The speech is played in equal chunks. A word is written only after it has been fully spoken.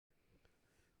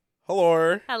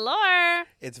Hello. Hello.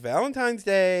 It's Valentine's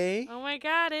Day. Oh my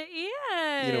God, it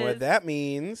is. You know what that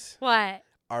means? What?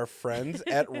 Our friends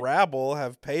at Rabble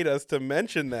have paid us to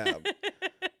mention them.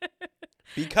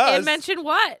 Because And mention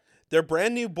what? their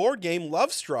brand new board game,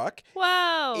 Love Struck,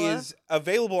 Whoa. is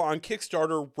available on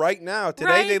Kickstarter right now. Today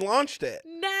Right they launched it.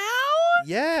 now?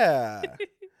 Yeah.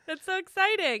 That's so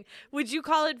exciting. Would you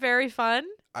call it very fun?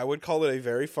 I would call it a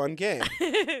very fun game.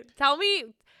 Tell me,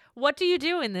 what do you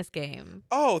do in this game?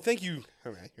 Oh, thank you.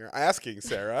 You're asking,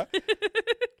 Sarah.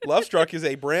 Love Struck is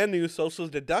a brand new social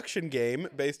deduction game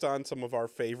based on some of our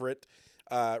favorite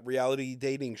reality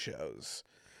dating shows,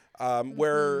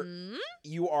 where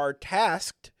you are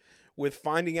tasked with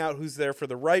finding out who's there for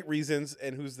the right reasons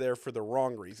and who's there for the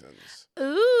wrong reasons.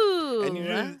 Ooh.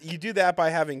 And you do that by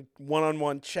having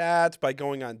one-on-one chats, by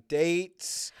going on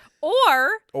dates,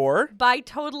 or by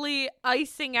totally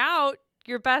icing out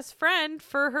your best friend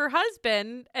for her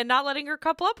husband and not letting her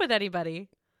couple up with anybody.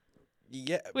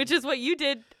 Yeah. Which is what you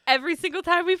did every single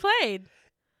time we played.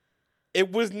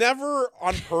 It was never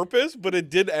on purpose, but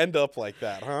it did end up like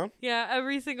that, huh? Yeah,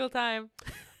 every single time.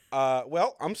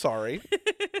 Well, I'm sorry.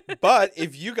 But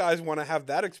if you guys want to have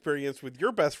that experience with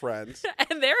your best friends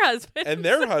and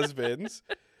their husbands.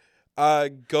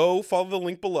 Go follow the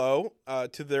link below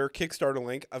to their Kickstarter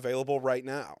link, available right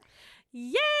now.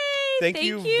 Yay! Thank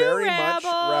you very much,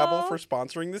 Rabble, for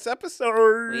sponsoring this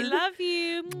episode. We love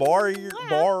you. Bye.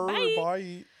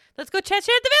 Let's go chat at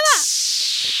the villa.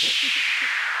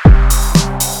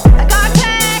 I got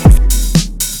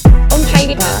text on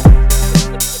paper.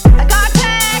 I got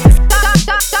text. Got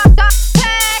text.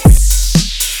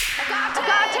 I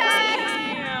got text.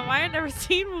 Damn, I had never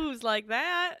seen moves like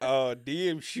that. Oh,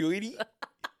 damn, sweetie.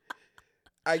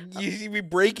 You see me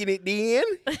breaking it down?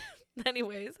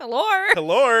 Anyways, hello.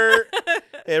 Hello.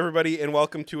 Hey, everybody, and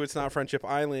welcome to It's Not Friendship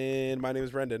Island. My name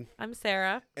is Brendan. I'm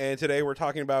Sarah. And today we're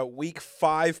talking about week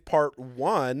 5, part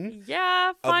 1 Yeah,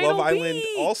 of final Love Island week.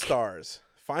 All-Stars.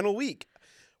 Final week.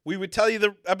 We would tell you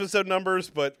the episode numbers,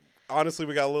 but honestly,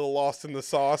 we got a little lost in the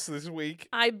sauce this week.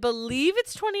 I believe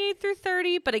it's 28 through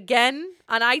 30, but again,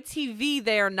 on ITV,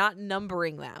 they are not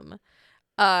numbering them.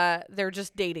 They're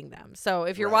just dating them. So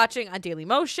if you're watching on Daily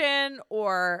Motion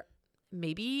or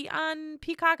maybe on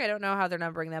Peacock, I don't know how they're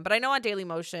numbering them, but I know on Daily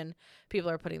Motion, people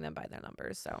are putting them by their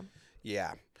numbers. So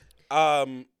Yeah.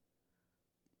 Hi.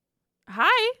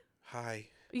 Hi.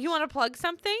 You want to plug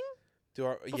something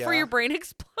before your brain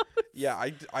explodes? Yeah,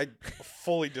 I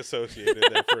fully dissociated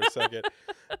there for a second.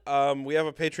 We have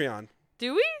a Patreon.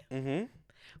 Do we? Mm-hmm.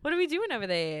 What are we doing over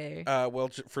there? Well,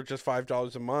 for just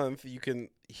 $5 a month, you can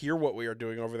hear what we are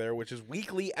doing over there, which is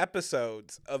weekly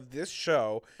episodes of this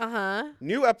show.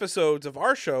 New episodes of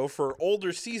our show for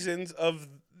older seasons of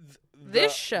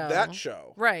this show. That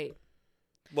show. Right.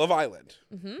 Love Island.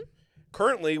 Mm-hmm.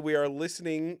 Currently, we are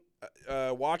listening,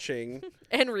 watching,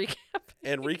 and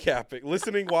recapping.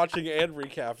 Listening, watching, and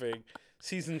recapping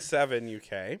season 7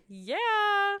 UK.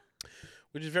 Yeah.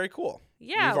 Which is very cool.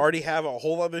 Yeah. We've already have a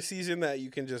whole other season that you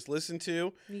can just listen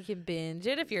to. You can binge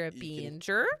it if you're a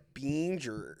binger.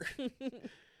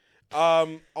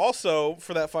 Also,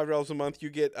 for that $5 a month, you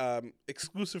get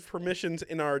exclusive permissions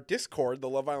in our Discord, the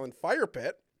Love Island Fire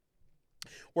Pit,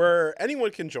 where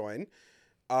anyone can join.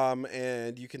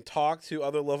 And you can talk to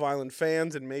other Love Island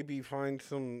fans and maybe find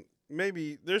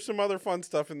there's some other fun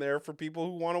stuff in there for people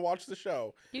who want to watch the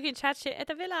show. You can chat shit at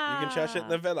the villa. You can chat shit in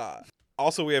the villa.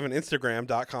 Also, we have an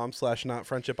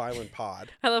Instagram.com/NotFriendshipIslandPod.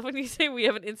 I love when you say we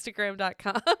have an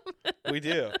Instagram.com. We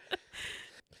do.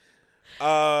 Rate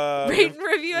and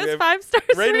review us 5 stars.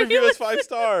 Rate and review us 5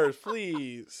 stars,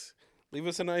 please. Leave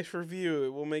us a nice review.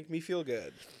 It will make me feel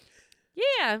good.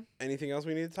 Yeah. Anything else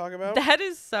we need to talk about? That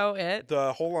is so it.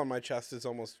 The hole on my chest is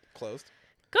almost closed.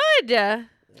 Good. Yeah.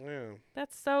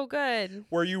 That's so good.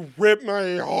 Where you rip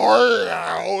my heart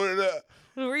out.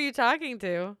 Who were you talking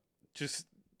to? Just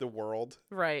the world.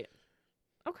 Right.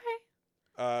 Okay.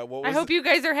 I hope you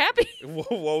guys are happy.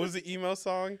 What was the emo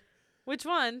song? Which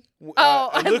one?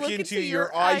 I look into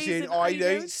your eyes and I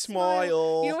don't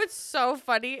smile. You know what's so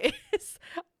funny is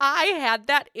I had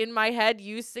that in my head,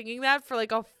 you singing that for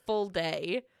like a full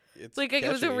day. It's like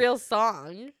it was a real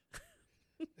song.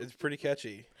 It's pretty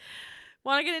catchy.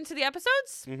 Want to get into the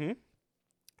episodes? Mm-hmm.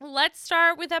 Let's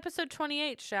start with episode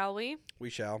 28, shall we?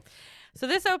 We shall. So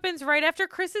this opens right after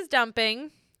Chris is dumping.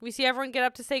 We see everyone get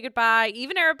up to say goodbye.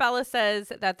 Even Arabella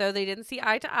says that though they didn't see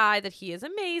eye to eye, that he is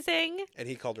amazing. And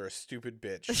he called her a stupid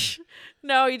bitch.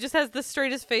 No, he just has the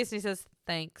straightest face and he says,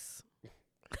 thanks.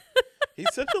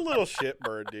 He's such a little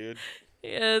shitbird, dude. He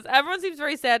is. Everyone seems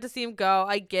very sad to see him go.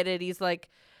 I get it. He's like,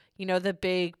 the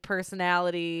big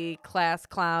personality class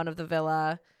clown of the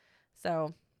villa.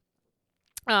 So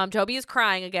Toby is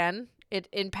crying again. It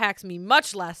impacts me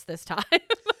much less this time.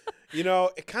 You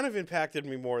know, it kind of impacted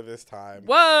me more this time.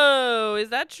 Whoa, is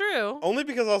that true? Only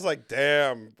because I was like,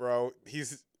 damn, bro,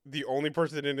 he's the only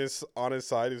person on his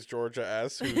side is Georgia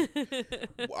S, who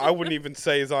I wouldn't even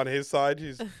say is on his side.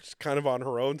 She's just kind of on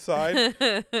her own side.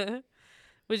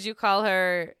 Would you call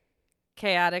her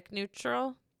chaotic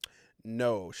neutral?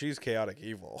 No, she's chaotic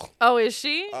evil. Oh, is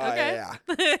she? Okay.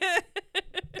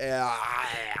 Yeah.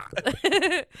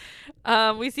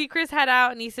 We see Chris head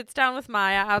out and he sits down with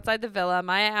Maya outside the villa.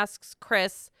 Maya asks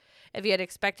Chris if he had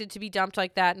expected to be dumped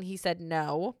like that, and he said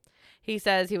no. He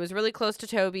says he was really close to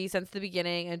Toby since the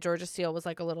beginning, and Georgia Steele was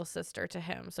like a little sister to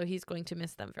him, so he's going to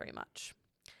miss them very much.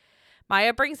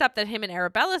 Maya brings up that him and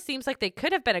Arabella seems like they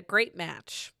could have been a great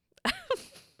match,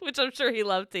 which I'm sure he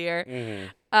loved to hear.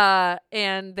 Mm-hmm.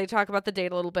 And they talk about the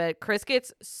date a little bit. Chris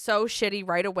gets so shitty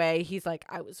right away. He's like,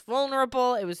 I was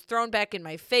vulnerable. It was thrown back in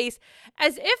my face,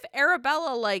 as if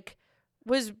Arabella like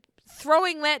was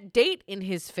throwing that date in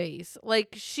his face.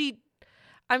 Like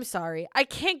I'm sorry. I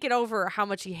can't get over how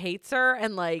much he hates her,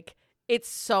 and like it's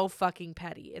so fucking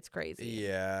petty. It's crazy.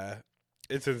 Yeah.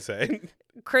 It's insane.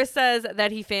 Chris says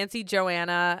that he fancied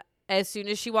Joanna. As soon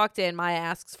as she walked in, Maya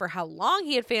asks for how long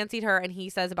he had fancied her, and he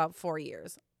says about 4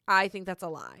 years. I think that's a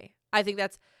lie. I think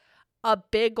that's a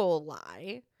big ol'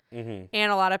 lie. Mm-hmm.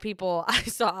 And a lot of people I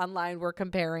saw online were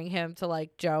comparing him to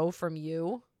like Joe from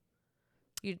You.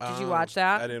 Did you watch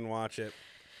that? I didn't watch it.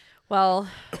 Well,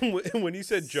 When you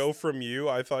said Joe from You,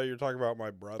 I thought you were talking about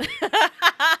my brother.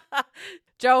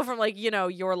 Joe from like,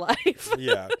 Your Life.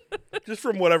 Yeah. Just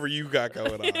from whatever you got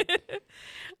going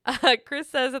on. Chris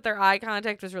says that their eye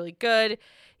contact was really good.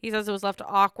 He says it was left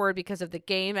awkward because of the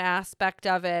game aspect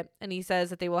of it. And he says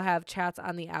that they will have chats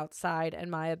on the outside, and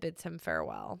Maya bids him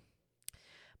farewell.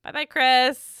 Bye-bye,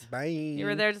 Chris. Bye. You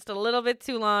were there just a little bit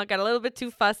too long. Got a little bit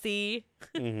too fussy.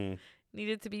 Mm-hmm.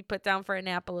 Needed to be put down for a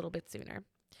nap a little bit sooner.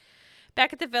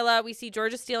 Back at the villa, we see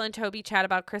Georgia Steele and Toby chat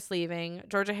about Chris leaving.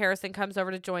 Georgia Harrison comes over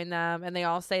to join them, and they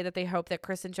all say that they hope that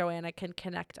Chris and Joanna can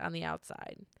connect on the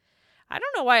outside. I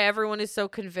don't know why everyone is so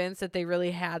convinced that they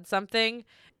really had something.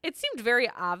 It seemed very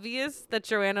obvious that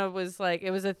Joanna was like,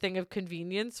 it was a thing of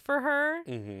convenience for her.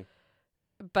 Mm-hmm.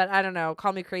 But I don't know.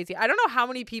 Call me crazy. I don't know how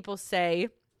many people say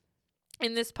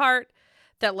in this part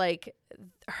that like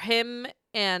him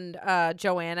and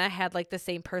Joanna had like the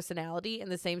same personality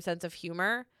and the same sense of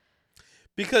humor.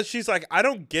 Because she's like, I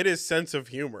don't get his sense of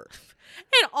humor.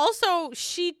 And also,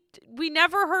 we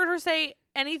never heard her say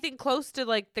anything close to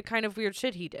like the kind of weird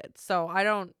shit he did. So I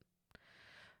don't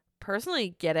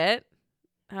personally get it.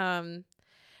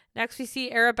 Next we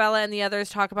see Arabella and the others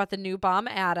talk about the new bomb,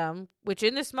 Adam, which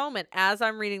in this moment, as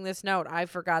I'm reading this note, I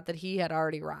forgot that he had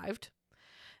already arrived.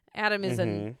 Adam is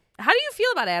Mhm. How do you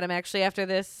feel about Adam actually after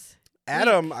this?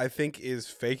 Adam, I think, is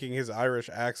faking his Irish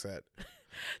accent.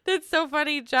 That's so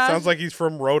funny, Josh. Sounds like he's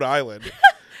from Rhode Island.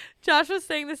 Josh was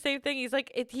saying the same thing. He's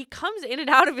like, he comes in and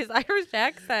out of his Irish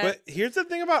accent. But here's the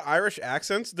thing about Irish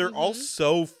accents. They're all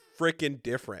so freaking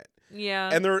different. Yeah.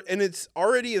 And it's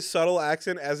already a subtle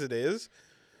accent as it is.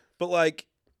 But like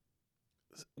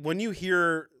when you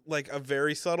hear like a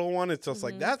very subtle one, it's just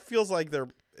like that feels like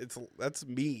that's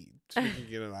me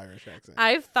speaking in an Irish accent.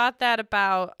 I've thought that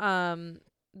about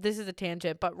this is a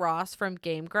tangent, but Ross from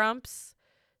Game Grumps.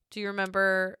 Do you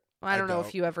remember? I don't know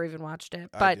if you ever even watched it,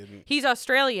 but he's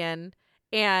Australian,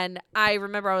 and I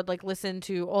remember I would like listen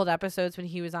to old episodes when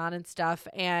he was on and stuff,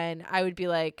 and I would be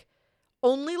like,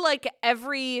 only like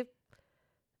every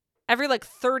like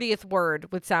 30th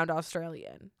word would sound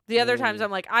Australian. The other times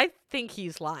I'm like, I think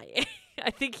he's lying.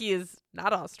 I think he is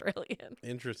not Australian.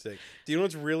 Interesting. Do you know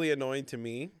what's really annoying to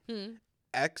me?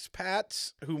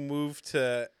 Expats who moved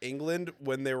to England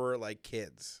when they were like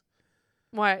kids.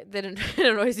 Why? It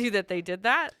annoys you that they did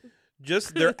that?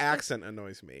 Just their accent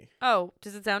annoys me. Oh,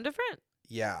 does it sound different?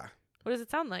 Yeah. What does it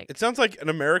sound like? It sounds like an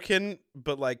American,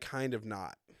 but like kind of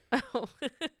not. Oh.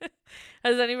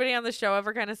 Has anybody on the show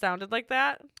ever kind of sounded like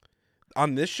that?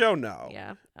 On this show, no.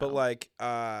 Yeah. But like,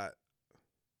 never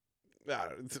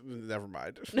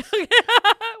mind.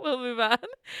 We'll move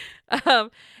on.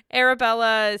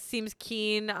 Arabella seems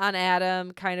keen on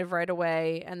Adam kind of right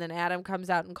away, and then Adam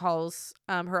comes out and calls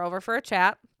her over for a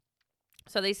chat.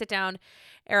 So they sit down.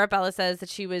 Arabella says that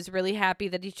she was really happy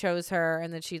that he chose her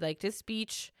and that she liked his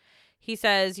speech. He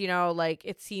says, like,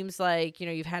 it seems like,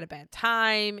 you've had a bad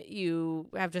time. You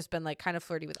have just been, like, kind of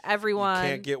flirty with everyone. You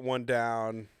can't get one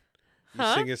down. You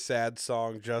Huh? sing a sad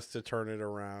song just to turn it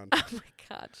around. Oh, my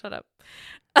God. Shut up.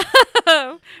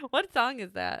 What song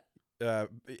is that?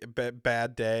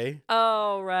 Bad day.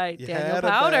 Oh, right. You Daniel had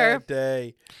Powder. a bad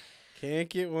day. Can't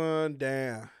get one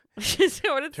down. Is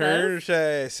that what it Turn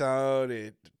says? chase on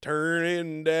it,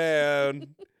 turning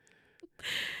down.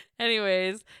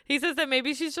 Anyways, he says that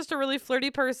maybe she's just a really flirty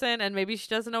person and maybe she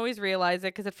doesn't always realize it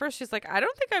because at first she's like, I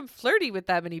don't think I'm flirty with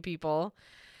that many people.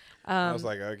 I was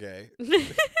like, okay.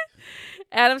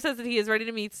 Adam says that he is ready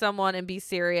to meet someone and be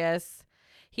serious.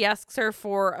 He asks her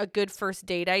for a good first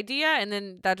date idea, and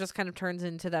then that just kind of turns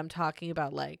into them talking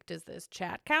about, like, does this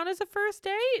chat count as a first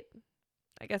date?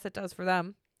 I guess it does for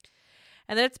them.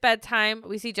 And then it's bedtime.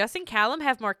 We see Jess and Callum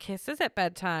have more kisses at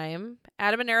bedtime.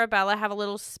 Adam and Arabella have a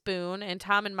little spoon, and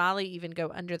Tom and Molly even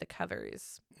go under the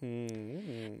covers.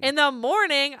 Mm. In the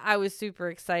morning, I was super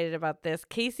excited about this.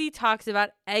 Casey talks about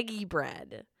eggy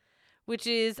bread, which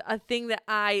is a thing that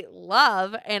I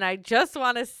love, and I just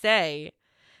want to say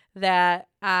that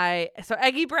so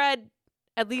eggy bread,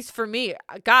 at least for me,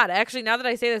 God, actually, now that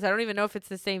I say this, I don't even know if it's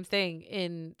the same thing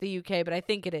in the UK, but I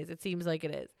think it is. It seems like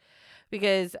it is.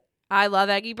 Because I love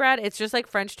eggy bread. It's just like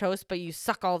French toast, but you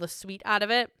suck all the sweet out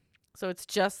of it. So it's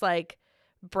just like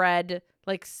bread,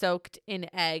 like soaked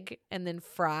in egg and then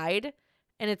fried.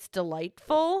 And it's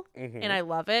delightful. Mhm. And I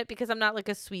love it because I'm not like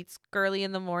a sweets girly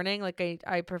in the morning. Like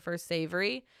I prefer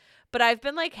savory. But I've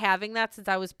been like having that since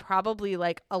I was probably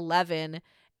like 11.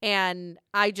 And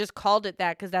I just called it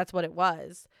that because that's what it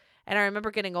was. And I remember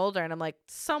getting older and I'm like,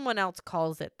 someone else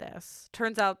calls it this.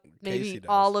 Turns out maybe Casey does.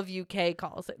 all of UK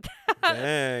calls it that.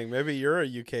 Dang, maybe you're a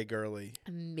UK girly.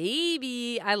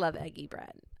 Maybe. I love eggy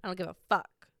bread. I don't give a fuck.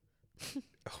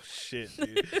 Oh shit,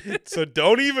 dude. So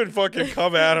don't even fucking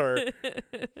come at her.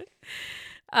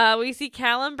 We see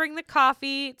Callum bring the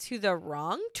coffee to the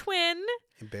wrong twin.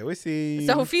 Embarrassing.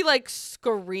 Sophie like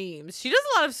screams. She does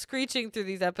a lot of screeching through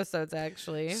these episodes,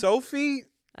 actually. Sophie.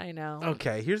 I know.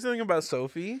 Okay, here's the thing about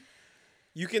Sophie.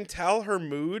 You can tell her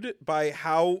mood by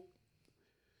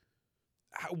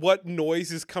what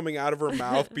noise is coming out of her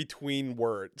mouth between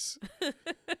words.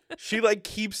 She like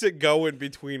keeps it going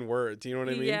between words. You know what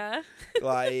I mean? Yeah.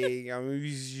 Like I'm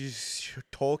just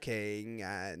talking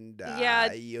and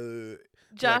Yeah. you.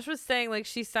 Josh was saying like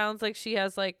she sounds like she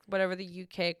has like whatever the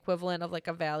UK equivalent of like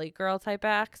a Valley Girl type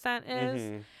accent is.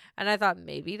 Mhm. And I thought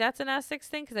maybe that's an Essex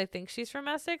thing because I think she's from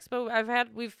Essex. But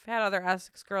we've had other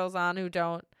Essex girls on who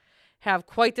don't have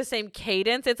quite the same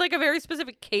cadence. It's like a very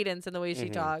specific cadence in the way she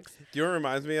Mhm. talks. Do you know what it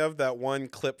reminds me of? That one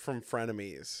clip from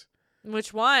Frenemies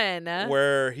Which one?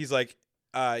 where he's like,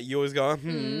 you always go,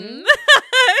 Mm.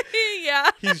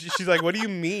 Yeah. She's like, what do you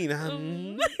mean?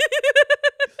 Mm.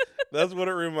 That's what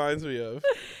it reminds me of.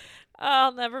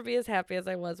 I'll never be as happy as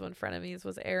I was when Frenemies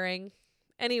was airing.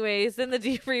 Anyways, then the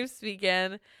debriefs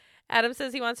begin. Adam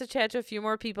says he wants to chat to a few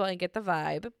more people and get the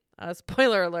vibe.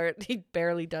 Spoiler alert, he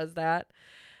barely does that.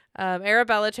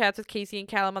 Arabella chats with Casey and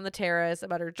Callum on the terrace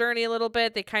about her journey a little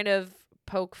bit. They kind of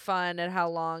poke fun at how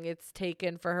long it's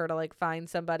taken for her to like find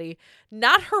somebody.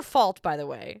 Not her fault, by the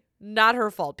way. Not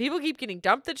her fault. People keep getting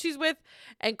dumped that she's with,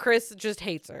 and Chris just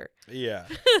hates her. Yeah.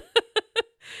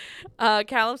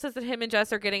 Callum says that him and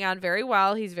Jess are getting on very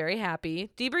well. He's very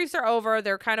happy. Debriefs are over.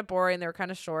 They're kind of boring. They're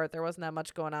kind of short. There wasn't that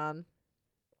much going on.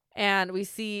 And we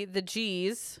see the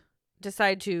G's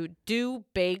decide to do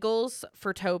bagels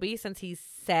for Toby since he's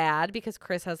sad because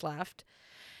Chris has left.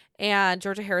 And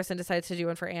Georgia Harrison decides to do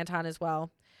one for Anton as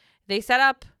well. They set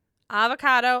up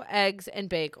avocado, eggs, and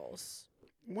bagels,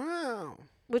 Wow.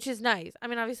 which is nice. I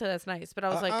mean, obviously that's nice, but I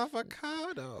was like,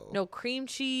 avocado. no cream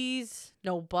cheese,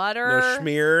 no butter. No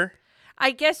schmear.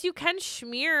 I guess you can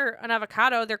schmear an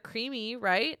avocado. They're creamy,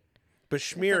 right? But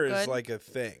schmear that is good? like a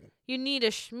thing. You need a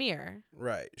schmear.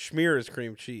 Right. Schmear is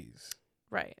cream cheese.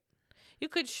 Right. You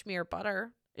could schmear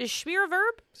butter. Is schmear a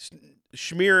verb?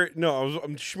 Schmear. No,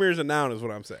 schmear is a noun, is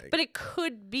what I'm saying. But it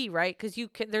could be, right? Because you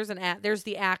can. There's there's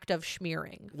the act of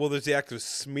schmearing. Well, there's the act of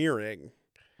smearing.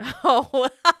 Oh,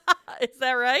 is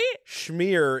that right?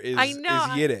 Schmear is, I know,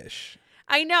 is Yiddish.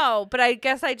 I know, but I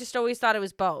guess I just always thought it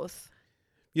was both.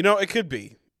 You know, it could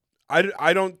be.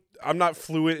 I'm not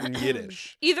fluent in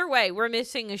Yiddish. Either way, we're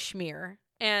missing a schmear.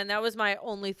 And that was my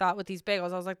only thought with these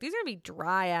bagels. I was like, these are going to be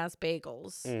dry ass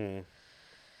bagels. Mm.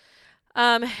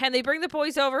 And they bring the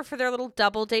boys over for their little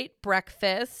double date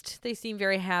breakfast. They seem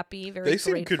very happy, very They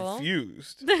seem grateful.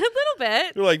 confused. A little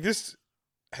bit. They're like, this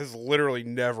has literally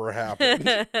never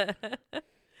happened.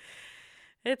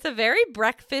 It's a very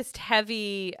breakfast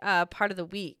heavy part of the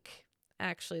week.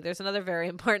 Actually, there's another very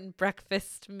important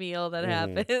breakfast meal that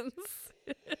happens.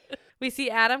 We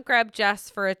see Adam grab Jess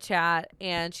for a chat,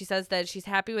 and she says that she's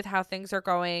happy with how things are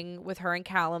going with her and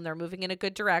Callum. They're moving in a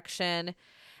good direction.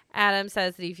 Adam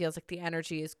says that he feels like the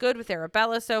energy is good with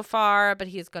Arabella so far, but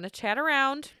he's going to chat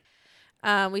around.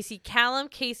 We see Callum,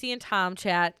 Casey, and Tom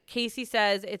chat. Casey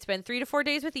says it's been 3 to 4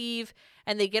 days with Eve,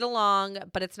 and they get along,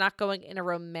 but it's not going in a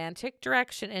romantic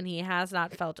direction, and he has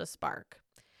not felt a spark.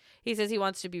 He says he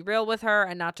wants to be real with her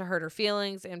and not to hurt her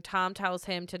feelings, and Tom tells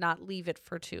him to not leave it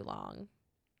for too long.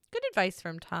 Good advice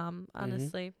from Tom,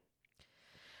 honestly.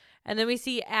 And then we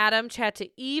see Adam chat to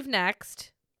Eve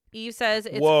next. Eve says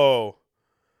it's... Whoa.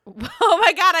 Oh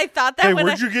my God, I thought that Hey, when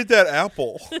where'd you get that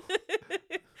apple?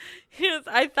 Yes,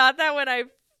 I thought that when I...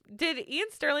 Did Ian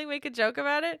Sterling make a joke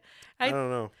about it? I don't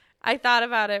know. I thought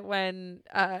about it when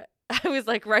I was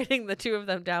like writing the two of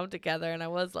them down together, and I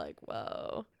was like,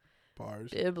 whoa.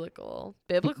 Bars. Biblical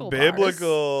bars.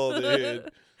 Biblical, dude.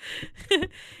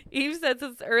 Eve says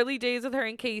it's early days with her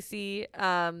and Casey.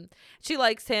 She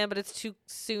likes him, but it's too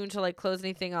soon to like close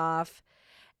anything off.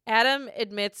 Adam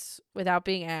admits, without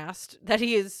being asked, that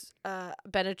he has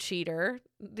been a cheater.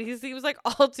 He seems like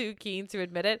all too keen to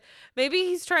admit it. Maybe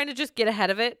he's trying to just get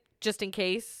ahead of it, just in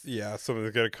case. Yeah,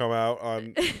 something's going to come out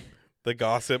on the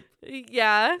gossip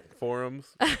Yeah.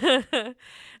 forums.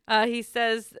 He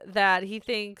says that he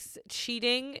thinks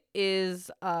cheating is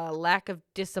a lack of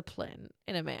discipline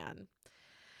in a man.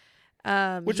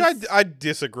 Which I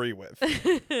disagree with.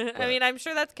 I mean, I'm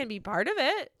sure that can be part of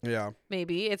it. Yeah.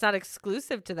 Maybe. It's not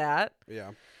exclusive to that.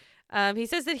 Yeah. He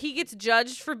says that he gets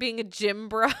judged for being a gym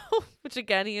bro, which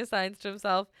again he assigns to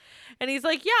himself. And he's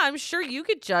like, yeah, I'm sure you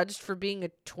get judged for being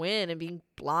a twin and being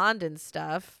blonde and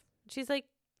stuff. She's like,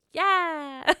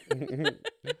 yeah.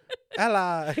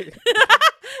 Ally.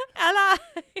 Ally.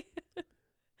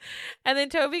 And then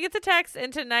Toby gets a text,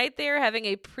 and tonight they are having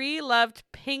a pre-loved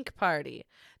pink party.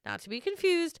 Not to be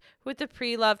confused with the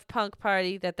pre-loved punk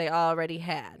party that they already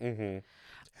had. Mm-hmm.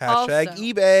 Also-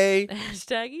 #eBay.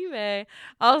 Hashtag eBay.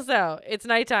 Also, it's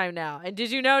nighttime now. And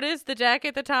did you notice the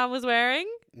jacket that Tom was wearing?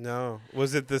 No.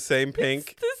 Was it the same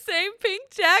pink? It's the same pink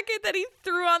jacket that he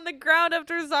threw on the ground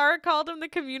after Zara called him the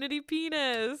community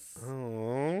penis.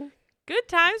 Oh. Good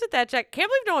times with that jacket. Can't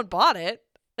believe no one bought it.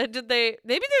 Did they?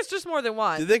 Maybe there's just more than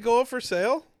one. Did they go up for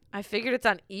sale? I figured it's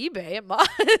on eBay. It must.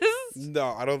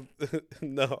 No, I don't.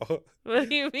 No. What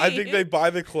do you mean? I think they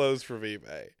buy the clothes from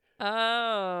eBay.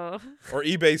 Oh. Or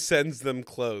eBay sends them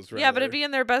clothes, Yeah, but rather. it'd be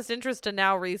in their best interest to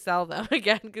now resell them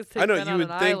again because I know, you would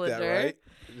think that, right?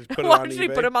 Just put it Why on don't you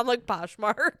eBay. put them on like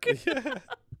Poshmark? Yeah.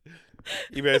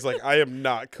 eBay's like, I am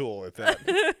not cool with that.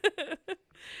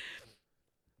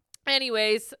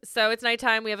 Anyways, so it's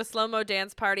nighttime. We have a slow-mo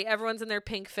dance party. Everyone's in their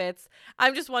pink fits.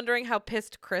 I'm just wondering how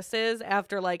pissed Chris is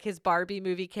after like his Barbie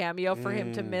movie cameo for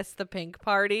him to miss the pink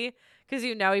party. Because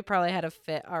you know he probably had a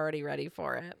fit already ready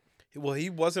for it. Well, he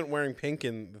wasn't wearing pink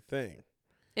in the thing.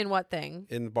 In what thing?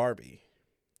 In Barbie.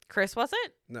 Chris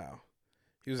wasn't? No.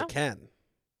 He was Oh. a Ken.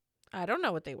 I don't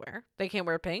know what they wear. They can't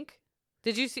wear pink?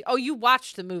 Did you see? Oh, you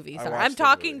watched the movie. I Sorry. watched I'm the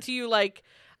talking movie. to you like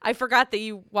I forgot that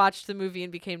you watched the movie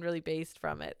and became really based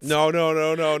from it. No. I'm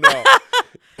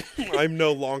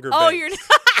no longer Oh, based.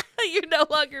 you're you're no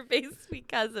longer based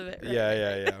because of it. Right?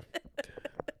 Yeah.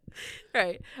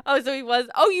 Right. Oh, so he was.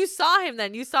 Oh, you saw him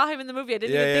then. You saw him in the movie. I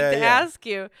didn't even Yeah, think to yeah. ask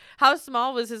you. How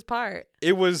small was his part?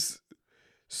 It was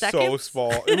so Seconds?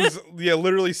 small. It was,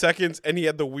 literally seconds, and he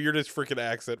had the weirdest freaking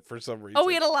accent for some reason. Oh,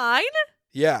 he had a line?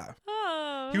 Yeah.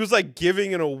 Oh. He was like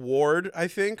giving an award, I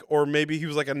think, or maybe he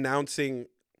was like announcing.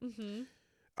 Mm-hmm.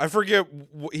 I forget.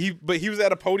 But he was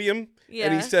at a podium Yeah.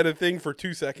 and he said a thing for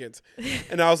 2 seconds,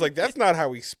 and I was like, "That's not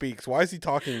how he speaks. Why is he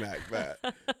talking like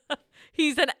that?"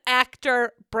 He's an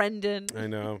actor, Brendan. I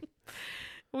know.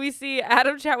 We see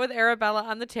Adam chat with Arabella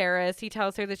on the terrace. He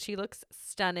tells her that she looks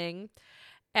stunning.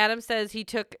 Adam says he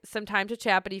took some time to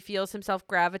chat, but he feels himself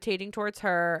gravitating towards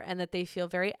her and that they feel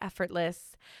very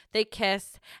effortless. They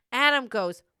kiss. Adam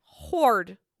goes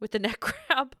horde with the neck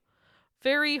grab.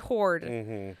 Very horde.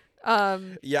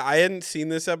 Hmm. Yeah, I hadn't seen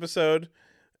this episode,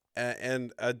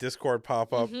 and a Discord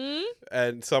pop up, mhm.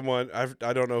 and someone I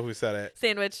don't know who said it.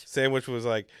 Sandwich. Was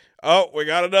like, "Oh, we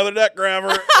got another neck grabber."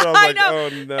 And I was I like, know. "Oh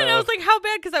no!" And I was like, how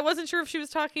bad? Because I wasn't sure if she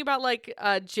was talking about like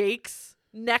Jake's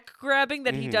neck grabbing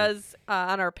that he does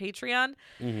on our Patreon.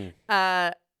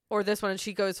 Mhm. Or this one, and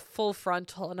she goes full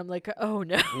frontal, and I'm like, oh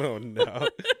no. Oh no!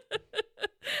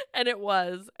 And it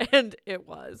was.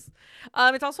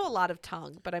 It's also a lot of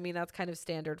tongue, but I mean, that's kind of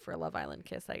standard for a Love Island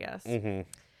kiss, I guess. Hmm.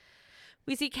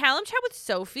 We see Callum chat with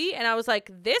Sophie, and I was like,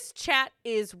 this chat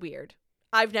is weird.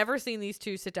 I've never seen these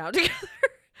two sit down together,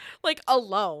 like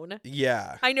alone.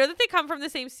 Yeah. I know that they come from the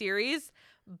same series,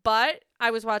 but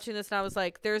I was watching this and I was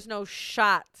like, there's no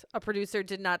shot a producer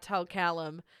did not tell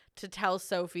Callum to tell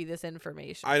Sophie this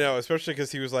information. I know, especially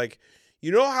because he was like,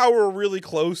 "You know how we're really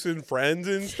close and friends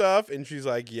and stuff," and she's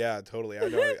like, "Yeah, totally.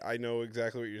 I know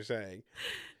exactly what you're saying."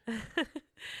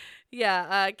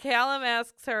 Yeah, Callum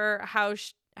asks her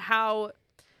how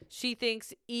she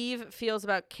thinks Eve feels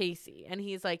about Casey, and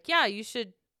he's like, "Yeah, you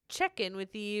should check in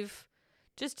with Eve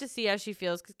just to see how she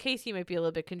feels, because Casey might be a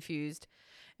little bit confused."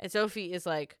 And Sophie is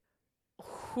like,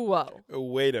 "Whoa!"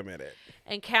 Wait a minute.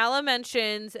 And Callum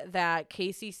mentions that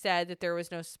Casey said that there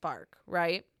was no spark,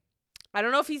 right? I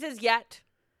don't know if he says yet.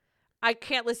 I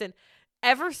can't listen.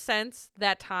 Ever since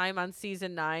that time on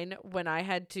season 9 when I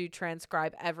had to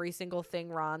transcribe every single thing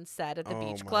Ron said at the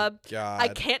beach club, God. I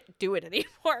can't do it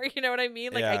anymore. You know what I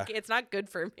mean? Like, Yeah. it's not good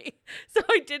for me. So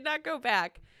I did not go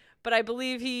back. But I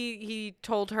believe he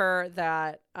told her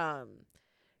that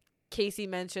Casey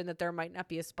mentioned that there might not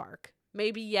be a spark.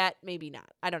 Maybe yet, maybe not.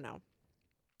 I don't know.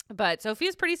 But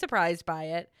Sophia's pretty surprised by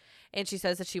it. And she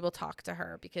says that she will talk to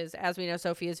her because, as we know,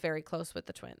 Sophie is very close with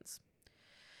the twins.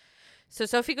 So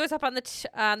Sophie goes up on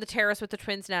the terrace with the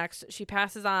twins next. She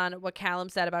passes on what Callum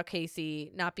said about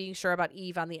Casey not being sure about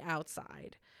Eve on the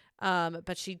outside.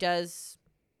 But she does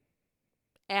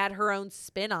add her own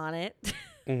spin on it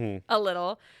a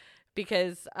little.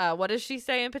 Because what does she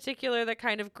say in particular that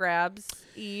kind of grabs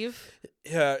Eve?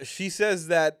 Yeah, she says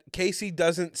that Casey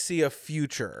doesn't see a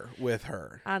future with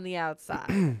her. On the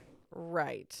outside.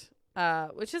 Right.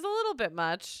 Which is a little bit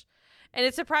much. And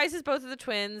it surprises both of the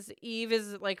twins. Eve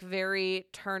is like very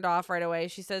turned off right away.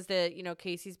 She says that,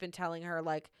 Casey's been telling her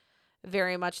like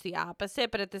very much the opposite.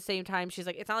 But at the same time, she's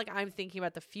like, it's not like I'm thinking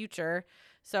about the future.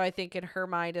 So I think in her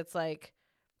mind, it's like,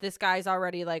 this guy's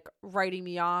already like writing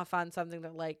me off on something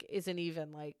that like isn't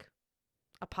even like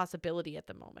a possibility at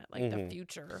the moment. Like the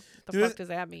future. What the fuck does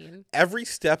that mean? Every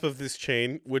step of this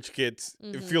chain, which gets,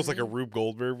 it feels like a Rube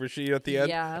Goldberg machine at the end.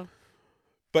 Yeah.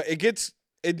 But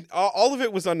all of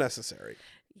it was unnecessary.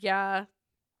 Yeah.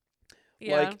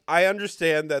 Yeah. Like, I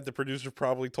understand that the producer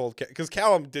probably told, because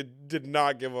Callum did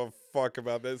not give a fuck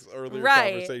about this earlier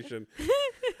conversation.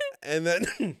 And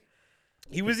then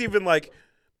he was even like,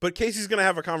 but Casey's going to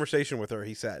have a conversation with her,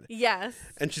 he said. Yes.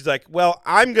 And she's like, well,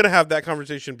 I'm going to have that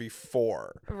conversation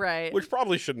before. Right. Which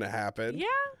probably shouldn't have happened. Yeah.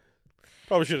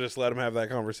 Probably should have just let him have that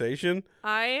conversation.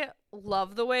 I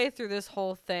love the way through this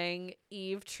whole thing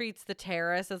Eve treats the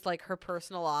terrace as like her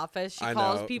personal office. She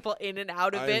calls people in and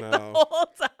out of it the whole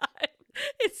time.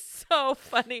 It's so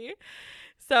funny.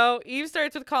 So Eve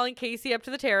starts with calling Casey up to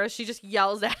the terrace. She just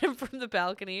yells at him from the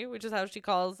balcony, which is how she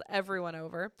calls everyone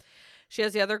over. She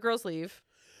has the other girls leave.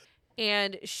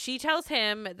 And she tells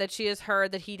him that she has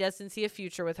heard that he doesn't see a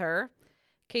future with her.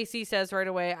 Casey says right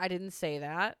away, I didn't say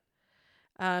that.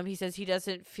 He says he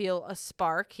doesn't feel a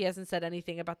spark. He hasn't said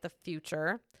anything about the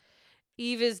future.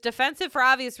 Eve is defensive for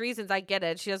obvious reasons. I get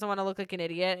it. She doesn't want to look like an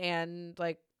idiot. And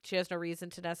like she has no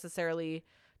reason to necessarily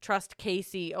trust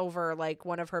Casey over like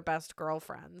one of her best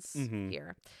girlfriends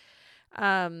here.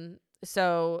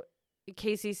 So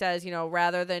Casey says,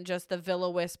 rather than just the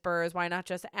villa whispers, why not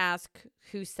just ask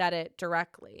who said it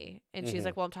directly? And she's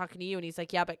like, well, I'm talking to you. And he's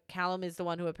like, yeah, but Callum is the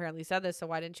one who apparently said this. So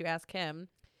why didn't you ask him?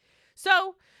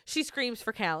 So she screams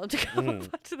for Callum to come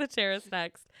up to the terrace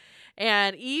next.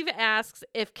 And Eve asks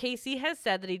if Casey has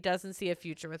said that he doesn't see a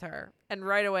future with her. And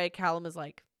right away, Callum is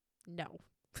like, no,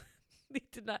 he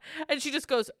did not. And she just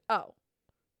goes, oh.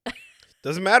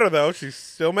 Doesn't matter, though. She's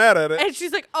still mad at it. And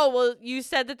she's like, oh, well, you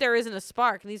said that there isn't a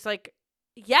spark. And he's like,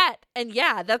 yet. And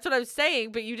yeah, that's what I was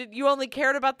saying. But you only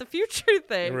cared about the future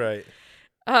thing. Right.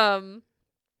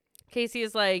 Casey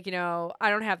is like, I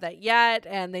don't have that yet.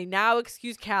 And they now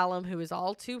excuse Callum, who is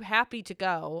all too happy to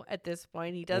go at this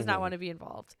point. He does not want to be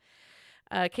involved.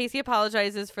 Casey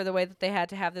apologizes for the way that they had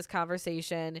to have this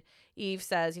conversation. Eve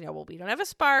says, well, we don't have a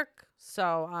spark,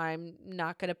 so I'm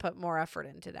not going to put more effort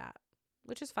into that,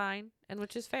 which is fine and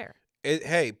which is fair.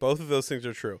 Hey, both of those things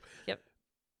are true. Yep.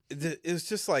 It's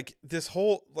just like this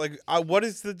whole, like, what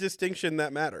is the distinction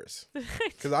that matters?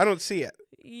 Because I don't see it.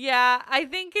 Yeah, I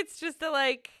think it's just that,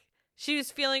 like, she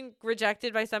was feeling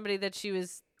rejected by somebody that she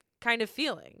was kind of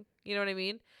feeling. You know what I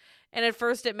mean? And at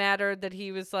first it mattered that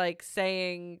he was, like,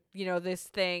 saying, this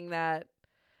thing that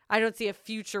I don't see a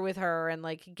future with her and,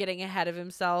 like, getting ahead of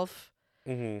himself.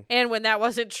 And when that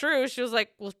wasn't true, she was like,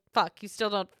 well, fuck, you still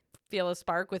don't feel a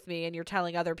spark with me and you're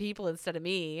telling other people instead of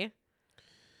me.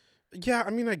 Yeah, I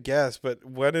mean, I guess, but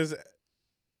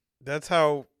that's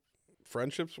how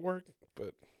friendships work,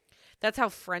 but. That's how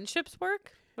friendships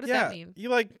work? What does that mean? You,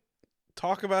 like,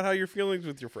 talk about how your feelings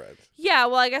with your friends. Yeah,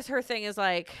 well, I guess her thing is,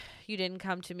 like, you didn't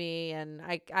come to me, and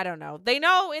I don't know. They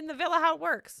know in the villa how it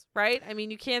works, right? I mean,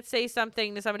 you can't say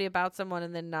something to somebody about someone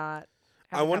and then not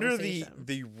have I a wonder conversation.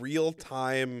 the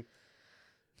real-time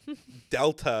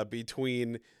delta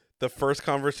between the first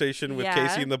conversation with Yeah.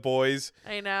 Casey and the boys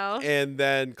I know. and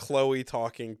then Chloe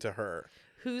talking to her.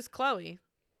 Who's Chloe?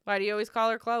 Why do you always call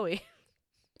her Chloe?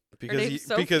 name's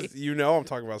Sophie. Because you know I'm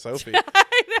talking about Sophie.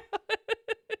 I know.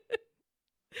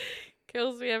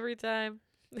 Kills me every time.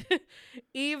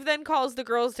 Eve then calls the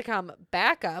girls to come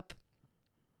back up.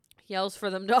 Yells for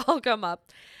them to all come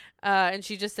up. And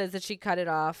she just says that she cut it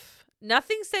off.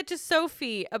 Nothing said to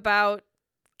Sophie about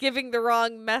giving the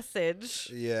wrong message.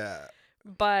 Yeah.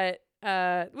 But,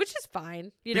 which is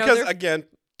fine. You know, Because, they're- again,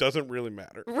 doesn't really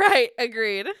matter. Right,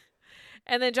 agreed.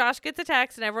 And then Josh gets a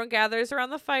text and everyone gathers around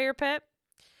the fire pit.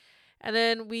 And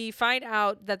then we find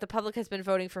out that the public has been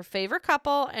voting for favorite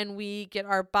couple, and we get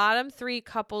our bottom 3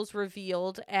 couples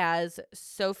revealed as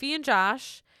Sophie and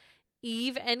Josh,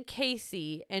 Eve and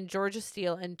Casey, and Georgia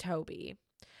Steele and Toby.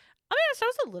 I mean, I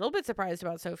was a little bit surprised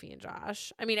about Sophie and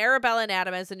Josh. I mean, Arabella and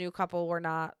Adam as a new couple were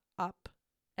not up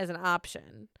as an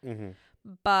option. Mm-hmm.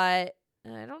 But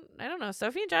I don't know.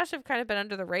 Sophie and Josh have kind of been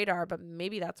under the radar, but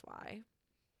maybe that's why.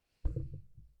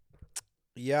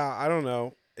 Yeah, I don't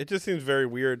know. It just seems very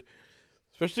weird.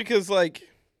 Especially because, like,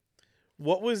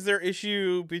 what was their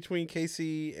issue between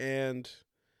Casey and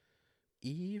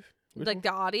Eve? Which Like one?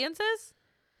 the audiences?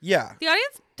 Yeah. The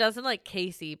audience doesn't like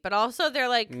Casey, but also they're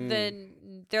like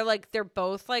Mm. they're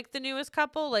both like the newest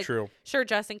couple. Like True. sure,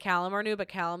 Jess and Callum are new, but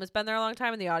Callum has been there a long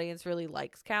time, and the audience really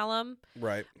likes Callum.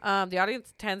 Right. The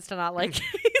audience tends to not like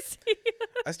Casey.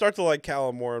 I start to like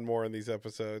Callum more and more in these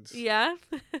episodes. Yeah.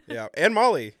 Yeah. And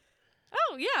Molly.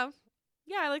 Oh yeah,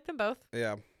 yeah. I like them both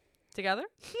Yeah. together.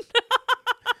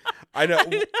 I know.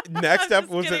 Next I'm up just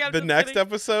was kidding, it I'm the just next kidding.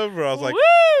 episode where I was like, Woo!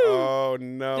 oh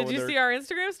no. Did you they're- see our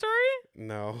Instagram story?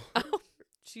 No. Oh,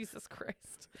 Jesus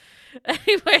Christ.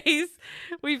 Anyways,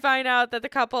 we find out that the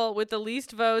couple with the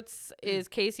least votes is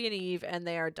Casey and Eve, and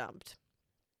they are dumped.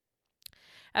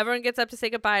 Everyone gets up to say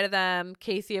goodbye to them.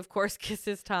 Casey, of course,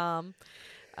 kisses Tom.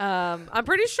 I'm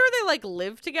pretty sure they like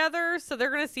live together, so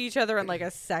they're gonna see each other in like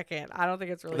a second. I don't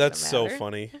think it's really That's gonna so matter.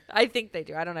 funny. I think they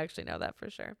do. I don't actually know that for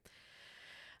sure.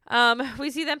 We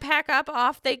see them pack up.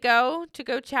 Off they go to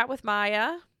go chat with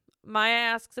Maya. Maya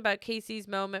asks about Casey's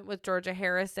moment with Georgia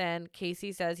Harrison.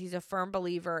 Casey says he's a firm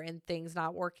believer in things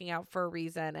not working out for a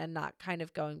reason and not kind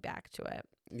of going back to it.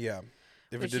 Yeah.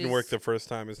 If Which it didn't work is- the first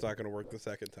time, it's not going to work the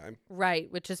second time. Right,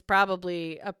 which is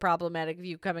probably a problematic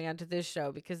view coming onto this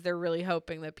show because they're really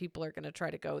hoping that people are going to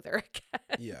try to go there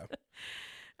again. Yeah.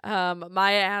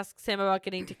 Maya asks him about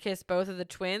getting to kiss both of the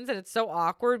twins, and it's so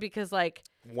awkward because, like,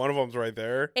 One of them's right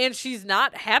there. and she's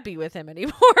not happy with him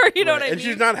anymore. You know Right. what I And mean?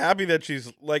 she's not happy that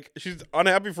she's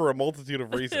unhappy for a multitude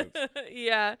of reasons.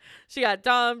 Yeah, she got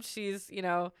dumped.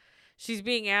 She's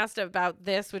being asked about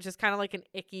this, which is kind of like an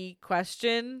icky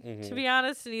question, to Mhm. be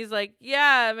honest. And he's like,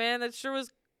 yeah, man, that sure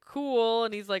was cool.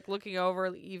 And he's like looking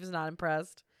over. Eve's not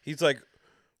impressed. He's like,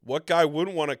 what guy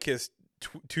wouldn't want to kiss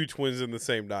two twins in the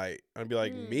same night? I'd be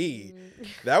like, me.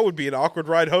 That would be an awkward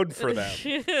ride home for them.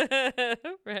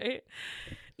 Right.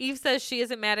 Eve says she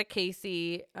isn't mad at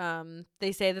Casey.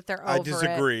 They say that they're over I it.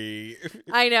 disagree.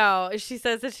 I know. She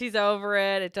says that she's over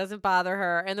it. It doesn't bother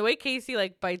her. And the way Casey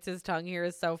like bites his tongue here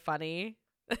is so funny.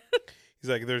 He's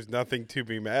like, there's nothing to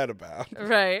be mad about.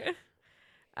 Right.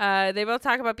 They both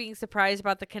talk about being surprised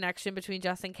about the connection between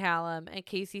Jess and Callum, and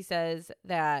Casey says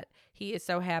that he is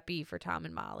so happy for Tom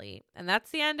and Molly. And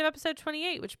that's the end of episode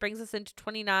 28, which brings us into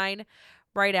 29,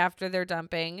 right after their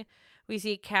dumping. We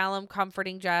see Callum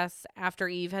comforting Jess after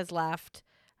Eve has left.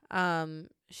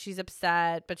 She's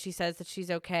upset, but she says that she's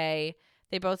okay.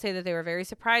 They both say that they were very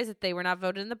surprised that they were not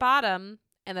voted in the bottom,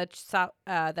 and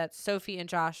that Sophie and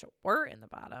Josh were in the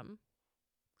bottom.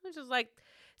 Which is like,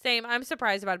 same. I'm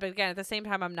surprised about it, but again, at the same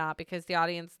time, I'm not because the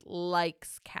audience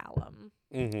likes Callum.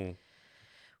 Mm-hmm.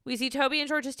 We see Toby and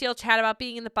Georgia Steele chat about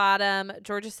being in the bottom.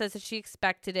 Georgia says that she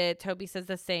expected it. Toby says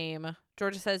the same.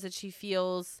 Georgia says that she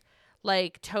feels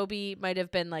like Toby might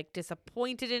have been like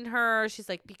disappointed in her. She's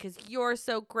like, because you're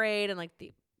so great and like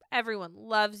everyone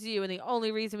loves you, and the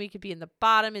only reason we could be in the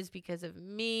bottom is because of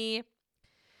me.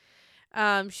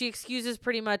 She excuses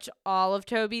pretty much all of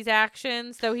Toby's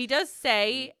actions, though he does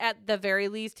say, at the very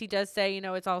least,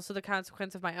 it's also the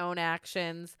consequence of my own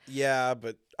actions. Yeah,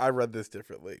 but I read this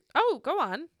differently. Oh, go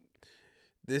on.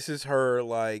 This is her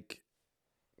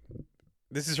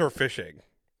fishing.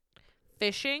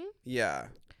 Fishing? Yeah.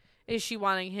 Is she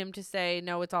wanting him to say,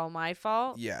 no, it's all my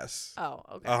fault? Yes. Oh,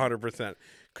 okay. 100%.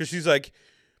 Because she's like,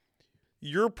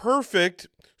 you're perfect,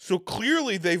 so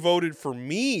clearly they voted for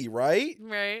me, right?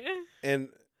 Right. And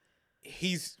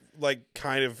he's like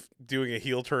kind of doing a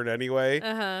heel turn anyway.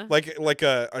 Uh-huh. Like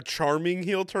a charming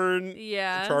heel turn.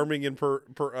 Yeah. Charming in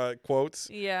quotes.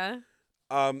 Yeah.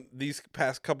 These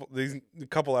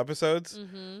couple episodes.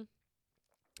 Mm-hmm.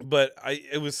 But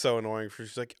it was so annoying.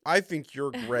 She's like, I think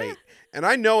you're great. And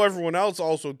I know everyone else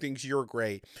also thinks you're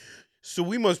great. So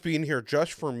we must be in here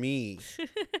just for me.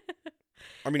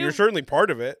 I mean, you're certainly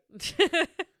part of it.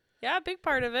 Yeah, a big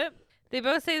part of it. They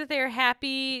both say that they are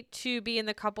happy to be in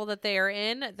the couple that they are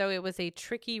in, though it was a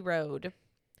tricky road.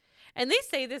 And they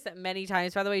say this many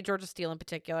times, by the way, Georgia Steele in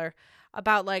particular,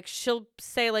 about like, she'll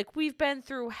say like, we've been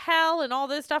through hell and all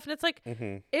this stuff. And it's like,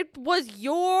 it was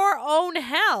your own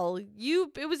hell.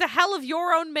 It was a hell of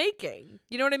your own making.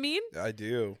 You know what I mean? I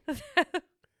do.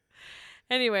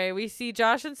 Anyway, we see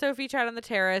Josh and Sophie chat on the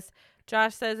terrace.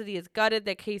 Josh says that he is gutted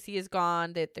that Casey is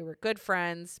gone, that they were good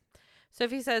friends.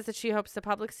 Sophie says that she hopes the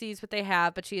public sees what they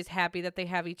have, but she is happy that they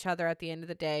have each other at the end of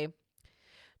the day.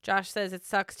 Josh says it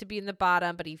sucks to be in the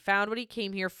bottom, but he found what he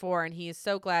came here for, and he is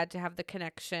so glad to have the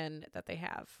connection that they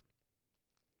have.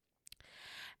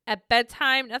 At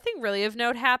bedtime, nothing really of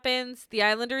note happens. The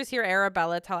Islanders hear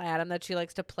Arabella tell Adam that she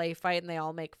likes to play fight, and they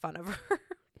all make fun of her.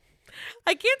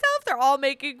 I can't tell if they're all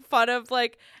making fun of,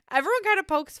 like, everyone kind of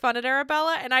pokes fun at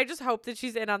Arabella, and I just hope that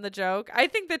she's in on the joke. I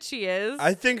think that she is.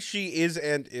 I think she is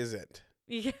and isn't.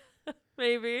 Yeah,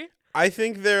 maybe. I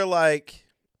think they're, like,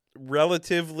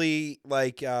 relatively,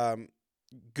 like,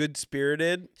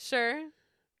 good-spirited. Sure.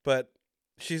 But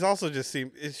she's also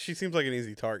she seems like an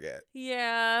easy target.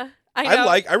 Yeah. I know.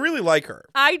 I really like her.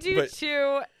 I do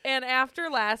too. And after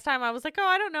last time, I was like, oh,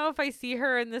 I don't know if I see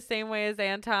her in the same way as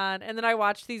Anton. And then I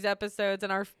watched these episodes,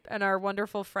 and our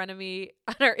wonderful frenemy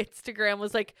on our Instagram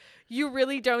was like, you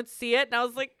really don't see it? And I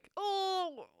was like,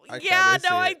 oh, I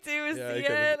do see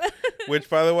it. Which,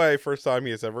 by the way, first time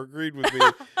he has ever agreed with me.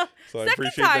 So I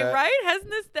appreciate time, that. Right?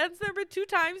 That's been 2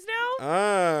 times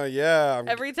now? Yeah.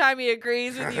 Every time he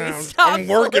agrees with you, he stops. I'm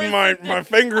working my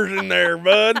fingers in there,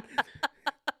 bud.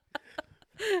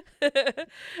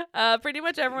 Pretty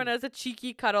much everyone has a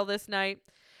cheeky cuddle this night.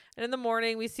 And in the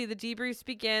morning, we see the debriefs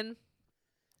begin.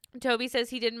 Toby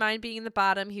says he didn't mind being in the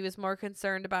bottom. He was more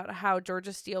concerned about how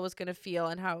Georgia Steele was going to feel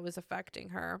and how it was affecting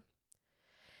her.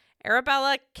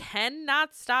 Arabella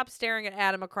cannot stop staring at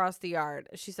Adam across the yard.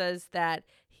 She says that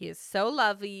he is so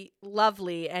lovely,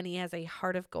 and he has a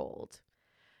heart of gold.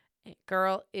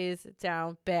 Girl is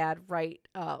down bad right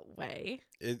away.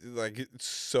 It's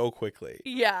so quickly.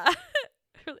 Yeah.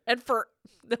 And for,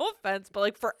 no offense, but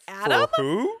like for Adam? For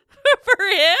who? For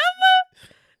him?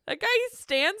 That guy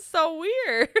stands so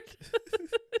weird.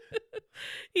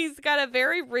 He's got a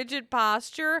very rigid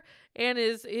posture, and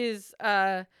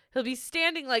he'll be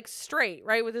standing like straight,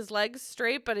 right? With his legs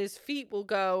straight, but his feet will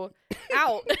go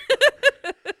out.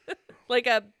 like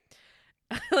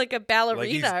a ballerina.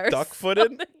 Like he's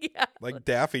duck-footed? Yeah. Like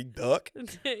Daffy Duck?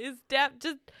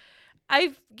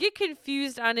 I get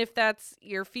confused on if that's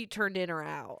your feet turned in or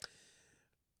out.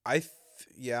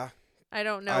 Yeah. I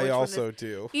don't know. I also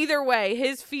do. Either way,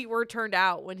 his feet were turned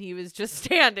out when he was just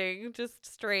standing, just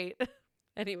straight.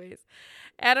 Anyways,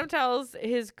 Adam tells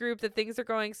his group that things are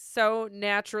going so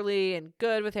naturally and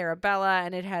good with Arabella,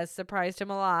 and it has surprised him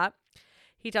a lot.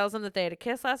 He tells them that they had a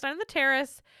kiss last night on the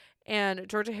terrace, and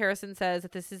Georgia Harrison says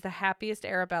that this is the happiest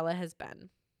Arabella has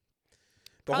been.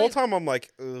 The whole time I'm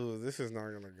like, ooh, this is not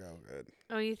going to go good.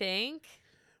 Oh, you think?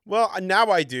 Well, now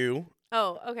I do.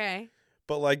 Oh, okay.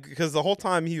 But like, because the whole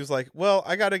time he was like, well,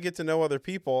 I got to get to know other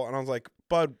people. And I was like,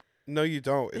 bud, no, you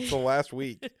don't. It's the last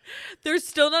week. There's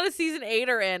still not a season 8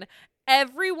 in.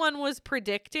 Everyone was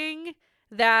predicting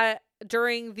that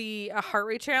during the heart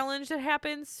rate challenge that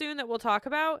happens soon that we'll talk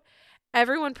about,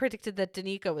 everyone predicted that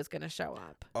Danica was going to show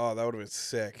up. Oh, that would have been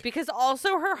sick. Because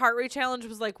also her heart rate challenge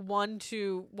was like one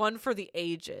for the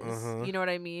ages. Uh-huh. You know what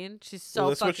I mean? She's so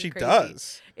that's fucking what she crazy.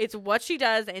 does. It's what she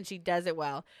does, and she does it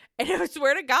well. And I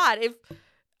swear to God,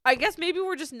 I guess maybe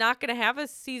we're just not going to have a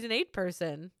season 8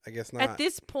 person. I guess not. At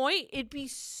this point, it'd be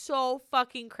so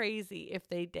fucking crazy if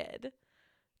they did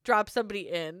drop somebody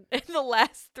in the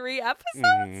last 3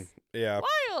 episodes. Yeah.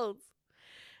 Wild.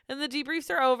 And the debriefs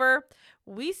are over.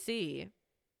 We see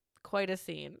quite a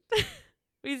scene.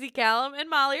 We see Callum and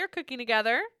Molly are cooking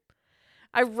together.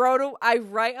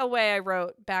 Right away I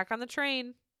wrote back on the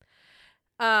train.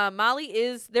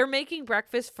 They're making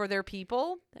breakfast for their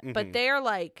people, but they are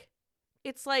like,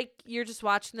 it's like you're just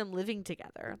watching them living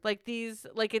together. Like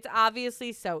it's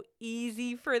obviously so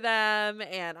easy for them.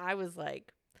 And I was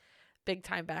like, big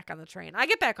time back on the train. I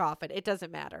get back off it. It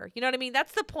doesn't matter. You know what I mean?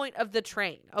 That's the point of the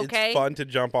train, okay? It's fun to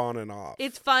jump on and off.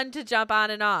 It's fun to jump on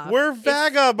and off. We're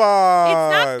vagabonds.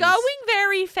 It's not going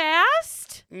very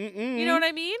fast. Mm-mm. You know what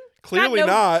I mean? Clearly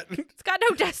not. It's got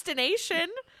no destination.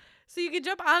 So you can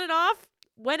jump on and off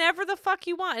whenever the fuck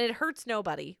you want. And it hurts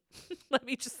nobody. Let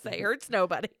me just say, it hurts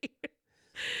nobody.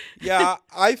 Yeah,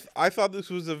 I thought this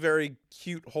was a very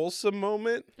cute, wholesome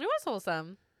moment It was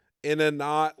wholesome. in a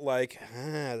not like,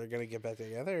 they're going to get back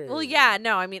together. Well, yeah,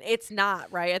 no, I mean, it's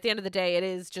not, right? At the end of the day, it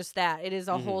is just that. It is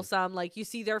a Mhm. wholesome, like, you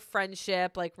see their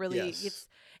friendship, like, really, Yes.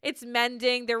 it's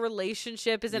mending. Their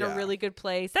relationship is in a Yeah. really good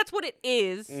place. That's what it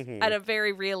is Mhm. at a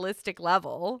very realistic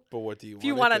level. But what do you If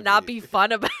you want want it to not be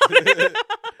fun about it.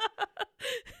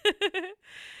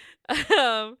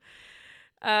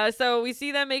 So we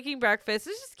see them making breakfast.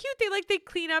 It's just cute. They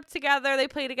clean up together. They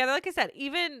play together. Like I said,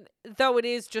 even though it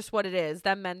is just what it is,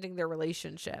 them mending their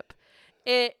relationship,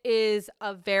 it is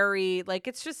a very, like,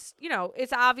 it's just,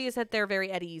 it's obvious that they're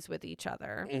very at ease with each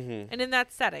other. Mhm. And in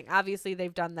that setting, obviously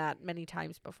they've done that many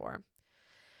times before.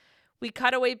 We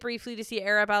cut away briefly to see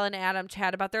Arabella and Adam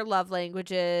chat about their love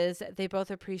languages. They both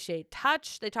appreciate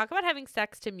touch. They talk about having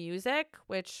sex to music,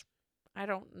 which I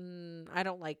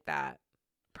don't like that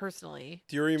personally.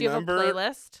 Do you Do you have a remember?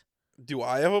 playlist? Do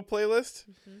I have a playlist?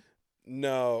 Mhm.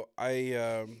 No,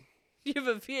 I You have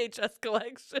a VHS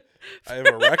collection. I have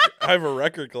a record. I have a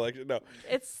record collection. No,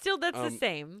 It's still that's the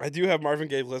same. I do have Marvin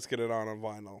Gaye. Let's Get It On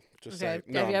vinyl. Just Okay. saying.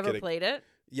 No, have you I'm ever kidding. played it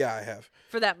Yeah, I have.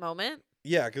 for that moment?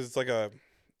 Yeah, because it's like a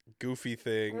goofy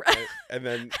thing, Right. and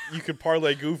then you could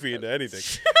parlay goofy into anything.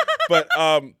 But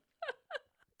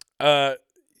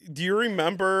do you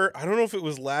remember? I don't know if it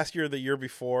was last year or the year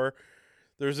before.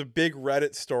 There was a big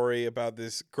Reddit story about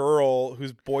this girl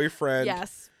whose boyfriend.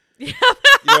 Yes. Yeah.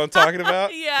 You know what I'm talking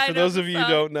about? Yeah, I For know those the of you who song.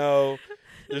 don't know,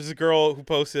 there's a girl who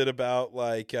posted about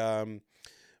like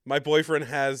my boyfriend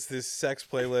has this sex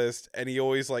playlist and he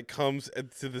always like comes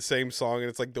to the same song and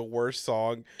it's like the worst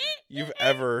song you've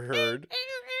ever heard.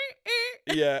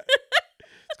 Yeah.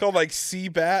 It's called like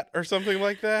Seabat or something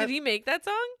like that. Did he make that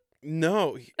song?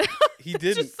 No, he It's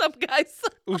didn't. just some guy's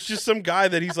song. It was just some guy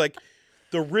that he's like,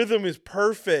 the rhythm is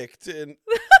perfect, and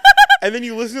then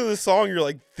you listen to the song, you're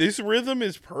like, this rhythm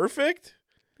is perfect.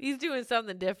 He's doing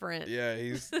something different. Yeah,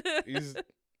 he's.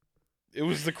 It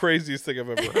was the craziest thing I've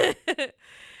ever heard.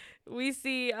 We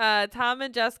see Tom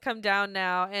and Jess come down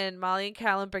now, and Molly and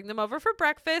Callum bring them over for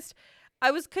breakfast.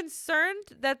 I was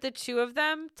concerned that the two of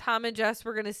them, Tom and Jess,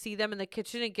 were going to see them in the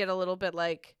kitchen and get a little bit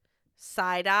like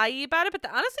side-eye about it, but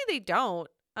honestly, they don't.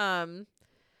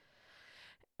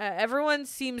 Everyone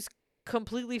seems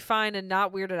completely fine and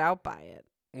not weirded out by it,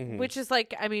 Mhm. which is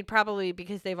like, I mean, probably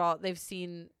because they've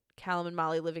seen Callum and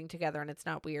Molly living together and it's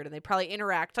not weird, and they probably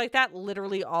interact like that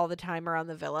literally all the time around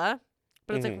the villa.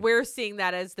 But it's like Mhm. we're seeing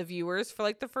that as the viewers for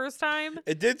like the first time.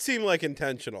 It did seem like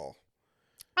intentional.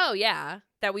 Oh yeah,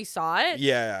 that we saw it.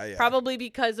 Yeah. Probably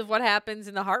because of what happens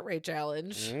in the heart rate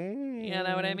challenge. You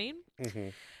know what I mean? Mm-hmm.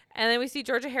 And then we see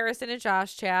Georgia Harrison and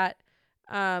Josh chat.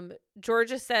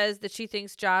 Georgia says that she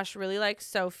thinks Josh really likes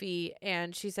Sophie,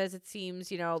 and she says it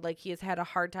seems, like he has had a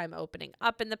hard time opening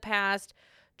up in the past.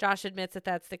 Josh admits that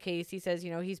that's the case. He says,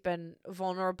 he's been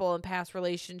vulnerable in past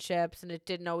relationships and it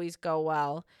didn't always go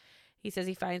well. He says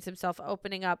he finds himself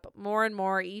opening up more and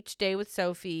more each day with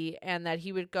Sophie, and that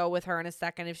he would go with her in a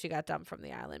second if she got dumped from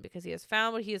the island because he has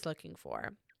found what he is looking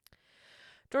for.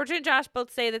 Georgia and Josh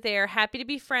both say that they are happy to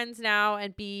be friends now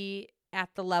and be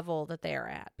at the level that they are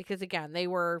at, because again, they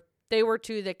were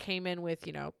two that came in with,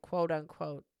 quote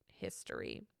unquote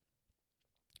history.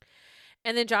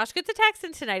 And then Josh gets a text,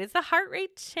 and tonight is the heart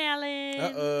rate challenge.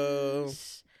 Uh-oh.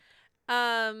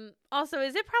 Also,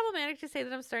 is it problematic to say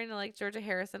that I'm starting to like Georgia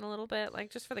Harrison a little bit,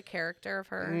 like just for the character of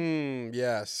her?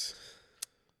 Yes.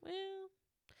 Well,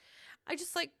 I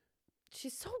just like,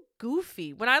 she's so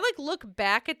goofy. When I like look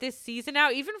back at this season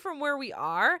now, even from where we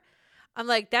are, I'm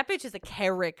like, that bitch is a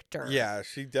character. Yeah,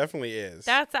 she definitely is.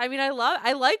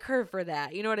 I like her for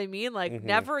that. You know what I mean? Like, Mhm.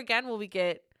 never again will we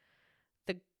get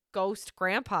the ghost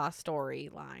grandpa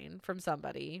storyline from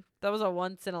somebody. That was a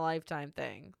once in a lifetime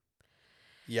thing.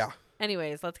 Yeah.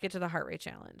 Anyways, let's get to the heart rate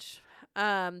challenge.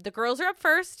 The girls are up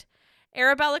first.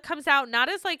 Arabella comes out, not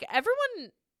as like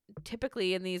everyone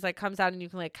typically in these like comes out and you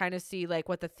can like kind of see like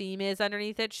what the theme is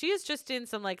underneath it. She is just in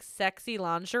some like sexy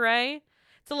lingerie.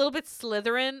 It's a little bit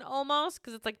Slytherin almost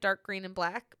because it's like dark green and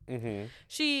black. Mm-hmm.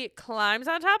 She climbs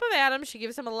on top of Adam. She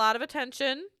gives him a lot of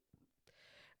attention.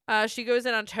 She goes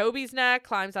in on Toby's neck,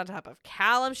 climbs on top of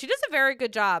Callum. She does a very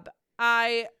good job.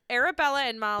 Arabella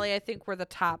and Molly, I think, were the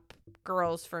top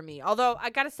girls for me. Although I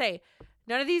gotta say,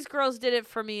 none of these girls did it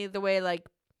for me the way like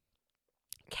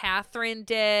Catherine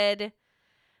did,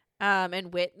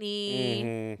 and Whitney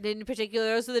Mm-hmm. in particular.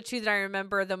 Those are the two that I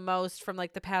remember the most from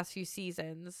like the past few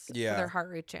seasons. Yeah. For their heart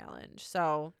rate challenge.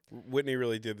 So, Whitney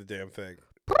really did the damn thing.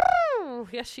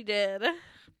 yes, she did.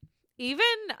 Even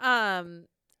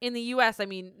in the U.S., I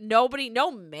mean, no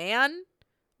man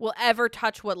will ever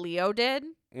touch what Leo did.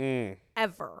 Mm.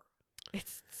 Ever.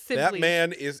 It's simply. That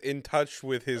man is in touch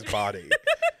with his body.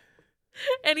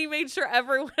 And he made sure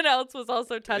everyone else was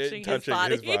also touching his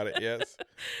body. Yes.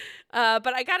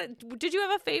 But I got it. Did you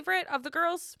have a favorite of the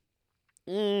girls?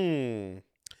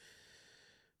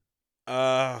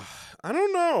 I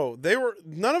don't know.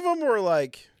 None of them were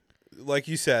like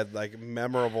you said, like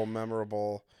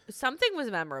memorable. Something was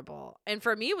memorable, and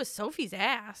for me, it was Sophie's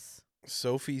ass.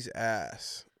 Sophie's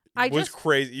ass I was just-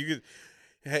 crazy. You could,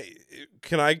 hey,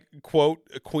 can I quote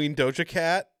Queen Doja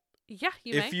Cat? Yeah,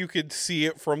 If you could see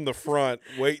it from the front,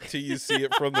 wait till you see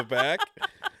it from the back.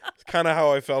 It's kind of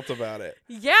how I felt about it.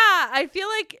 Yeah, I feel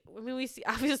like we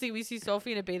see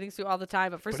Sophie in a bathing suit all the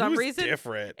time, but for But some it was reason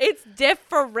different. it's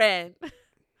different.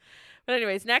 But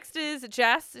anyways, next is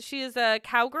Jess. She is a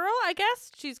cowgirl, I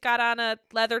guess. She's got on a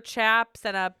leather chaps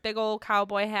and a big old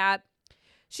cowboy hat.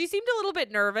 She seemed a little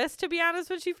bit nervous, to be honest,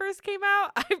 when she first came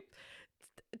out. I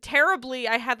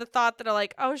had the thought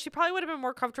that she probably would have been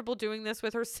more comfortable doing this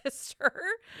with her sister,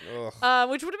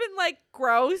 which would have been like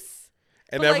gross.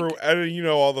 And but,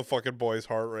 all the fucking boys'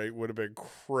 heart rate would have been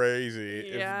crazy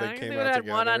if they came would out have had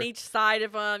together. one on each side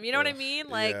of them. You know what I mean?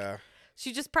 Like, yeah.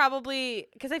 she just probably,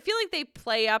 because I feel like they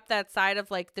play up that side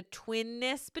of like the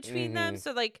twinness between them.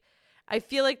 So like, I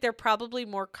feel like they're probably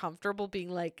more comfortable being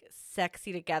like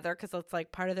sexy together because it's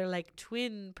like part of their like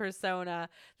twin persona.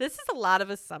 This is a lot of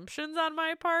assumptions on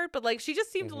my part, but like she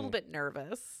just seemed a little bit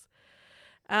nervous.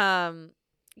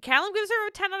 Callum gives her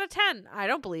a 10 out of 10. I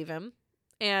don't believe him,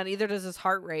 and either does his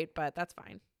heart rate, but that's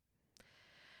fine.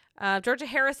 Georgia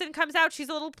Harrison comes out. She's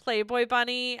a little Playboy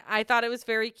bunny. I thought it was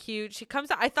very cute. She comes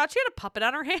out. I thought she had a puppet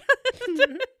on her hand. And I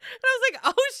was like,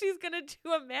 oh, she's going to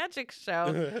do a magic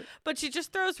show. But she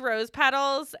just throws rose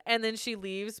petals and then she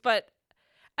leaves. But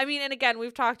I mean, and again,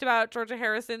 we've talked about Georgia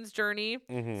Harrison's journey.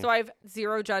 So I have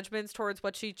zero judgments towards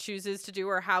what she chooses to do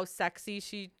or how sexy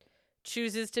she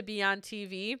chooses to be on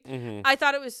TV. I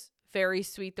thought it was very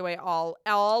sweet the way all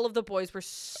of the boys were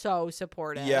so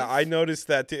supportive. Yeah, I noticed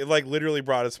that too. It like literally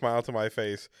brought a smile to my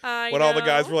face I when all the know.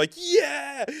 guys were like,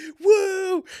 "Yeah,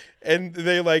 woo!" And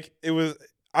they it was.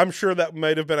 I'm sure that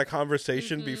might have been a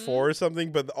conversation before or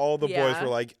something, but all the boys were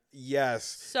like, "Yes,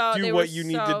 So they do were what you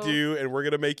need to so- do, and we're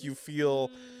gonna make you feel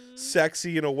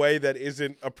sexy in a way that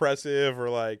isn't oppressive or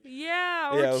like."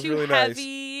 Yeah, or Yeah, it was too really nice.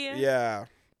 heavy. Yeah.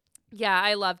 Yeah,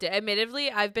 I loved it.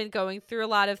 Admittedly, I've been going through a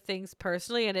lot of things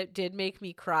personally, and it did make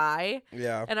me cry.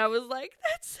 Yeah. And I was like,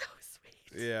 that's so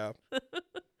sweet. Yeah.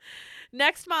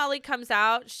 Next, Molly comes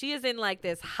out. She is in like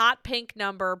this hot pink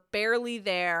number, barely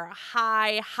there,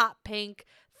 hot pink,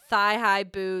 thigh-high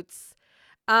boots.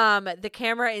 The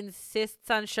camera insists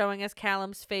on showing us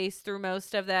Callum's face through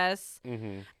most of this.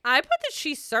 I put that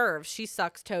she serves. She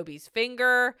sucks Toby's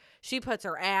finger. She puts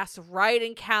her ass right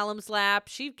in Callum's lap.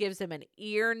 She gives him an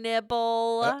ear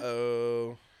nibble.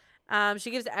 Uh-oh.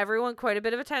 She gives everyone quite a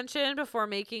bit of attention before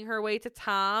making her way to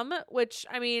Tom, which,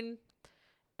 I mean,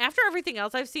 after everything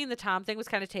else I've seen, the Tom thing was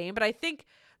kind of tame, but I think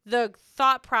the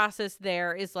thought process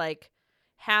there is like,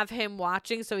 have him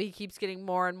watching so he keeps getting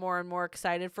more and more and more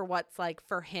excited for what's like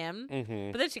for him.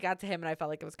 But then she got to him and I felt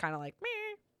like it was kind of like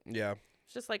meh. Yeah.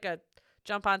 It's just like a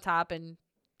jump on top and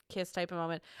kiss type of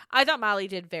moment. I thought Molly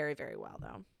did very, very well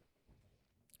though.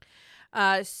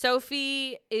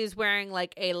 Sophie is wearing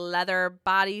like a leather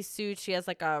bodysuit. She has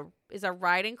like a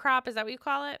riding crop. Is that what you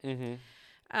call it?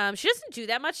 She doesn't do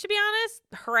that much, to be honest.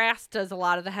 Her ass does a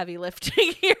lot of the heavy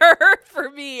lifting here, for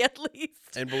me at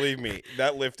least. And believe me,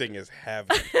 that lifting is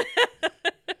heavy.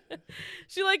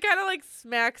 She like kind of like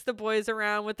smacks the boys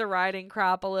around with the riding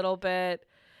crop a little bit.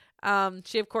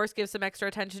 She of course gives some extra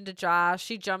attention to Josh.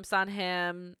 She jumps on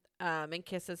him and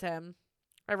kisses him.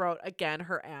 I wrote again,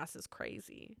 her ass is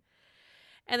crazy.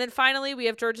 And then finally we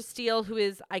have Georgia Steele, who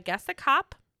is, I guess, a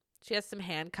cop. She has some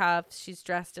handcuffs. She's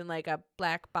dressed in like a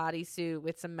black bodysuit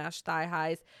with some mesh thigh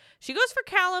highs. She goes for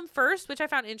Callum first, which I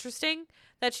found interesting,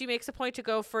 that she makes a point to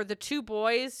go for the two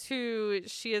boys who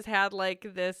she has had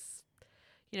like this,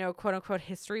 quote unquote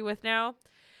history with now.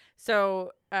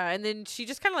 So, and then she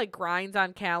just kind of like grinds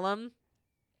on Callum.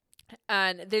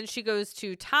 And then she goes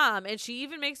to Tom, and she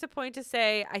even makes a point to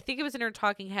say, I think it was in her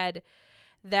talking head,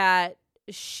 that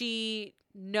she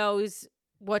knows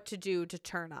what to do to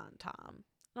turn on Tom.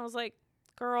 And I was like,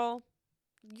 girl,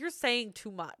 you're saying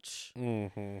too much.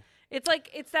 It's like,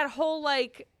 it's that whole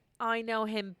like, I know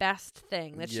him best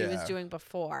thing that she was doing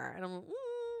before. And I'm like,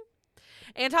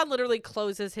 Anton literally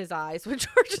closes his eyes when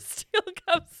Georgia Steele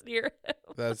comes near him.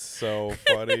 That's so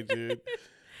funny, dude.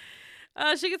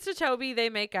 She gets to Toby. They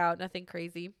make out. Nothing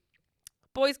crazy.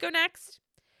 Boys go next.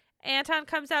 Anton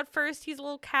comes out first. He's a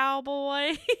little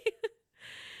cowboy.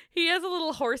 He has a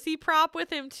little horsey prop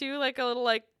with him too, like a little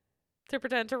like to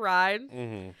pretend to ride.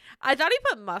 Mm-hmm. I thought he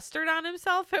put mustard on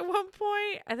himself at one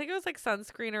point. I think it was like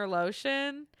sunscreen or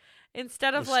lotion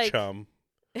instead of like chum.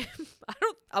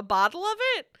 a bottle of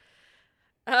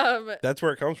it. That's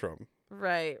where it comes from.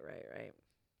 Right.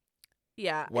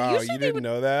 Yeah. Wow, Usually you they didn't would-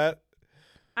 know that?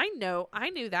 I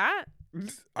knew that.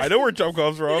 I know where chum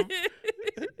comes from.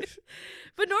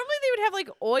 But normally they would have like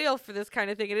oil for this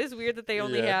kind of thing. It is weird that they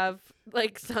only Yeah. have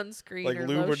like sunscreen Like or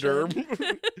Lubriderm.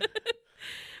 lotion.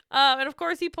 And of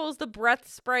course he pulls the breath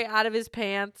spray out of his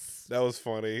pants. That was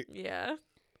funny. Yeah.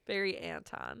 Very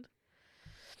Anton.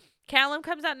 Callum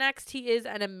comes out next. He is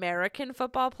an American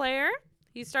football player.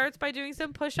 He starts by doing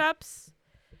some push-ups.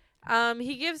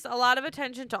 He gives a lot of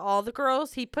attention to all the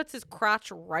girls. He puts his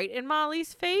crotch right in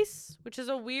Molly's face, which is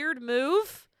a weird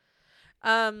move.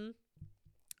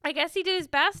 I guess he did his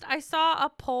best. I saw a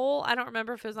poll. I don't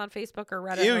remember if it was on Facebook or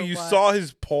Reddit. Ew, or you what. saw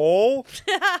his poll?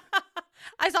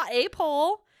 I saw a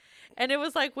poll, and it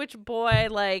was like which boy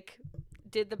like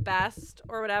did the best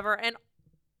or whatever. And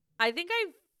I think I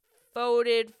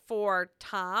voted for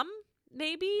Tom.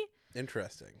 Maybe.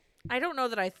 Interesting. I don't know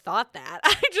that I thought that.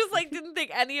 I just like didn't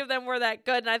think any of them were that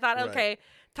good, and I thought, Right. okay,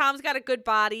 Tom's got a good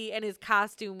body, and his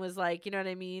costume was like, you know what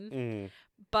I mean. Mm.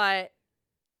 But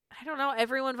I don't know.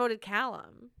 Everyone voted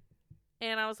Callum.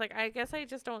 And I was like, I guess I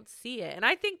just don't see it. And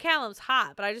I think Callum's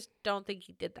hot, but I just don't think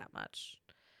he did that much.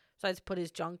 Besides put his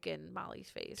junk in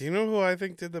Molly's face. Do you know who I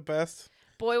think did the best?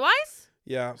 Boy-wise?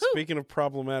 Yeah, Who? speaking of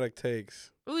problematic takes.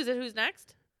 Ooh, is it who's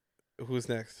next? Who's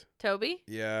next? Toby?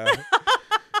 Yeah.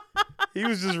 He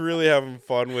was just really having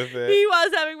fun with it. He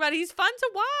was having fun. He's fun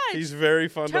to watch. He's very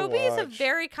fun Toby to is watch. a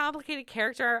very complicated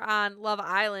character on Love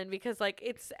Island because like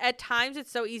it's at times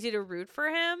it's so easy to root for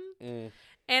him. Mm,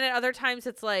 And at other times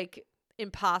it's like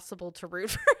impossible to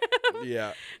root for him.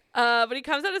 yeah. But he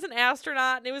comes out as an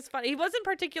astronaut, and it was fun. He wasn't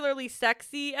particularly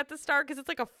sexy at the start because it's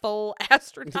like a full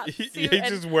astronaut suit. He's and,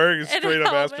 just wearing a and straight up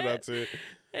helmet. astronaut suit.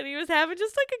 and he was having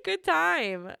just like a good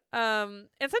time. And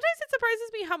sometimes it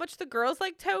surprises me how much the girls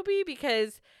like Toby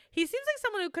because he seems like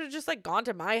someone who could have just like gone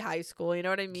to my high school. You know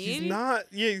what I mean? He's not.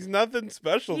 Yeah, he's nothing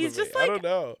special. He's to me. just I like don't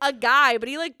know. a guy, but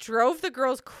he like drove the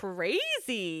girls crazy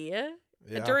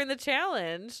Yeah. during the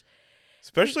challenge.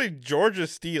 Especially Georgia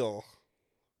Steele,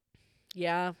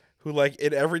 Yeah. who like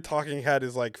in every talking head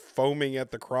is like foaming at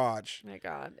the crotch. My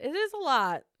God, it is a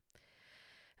lot.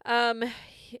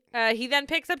 He then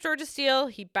picks up Georgia Steele.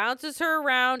 He bounces her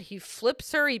around. He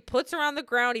flips her. He puts her on the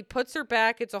ground. He puts her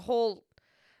back. It's a whole,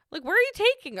 like, where are you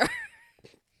taking her?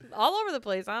 All over the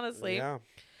place, honestly. Yeah.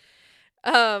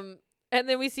 And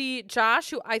then we see Josh,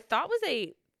 who I thought was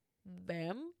a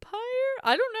vampire.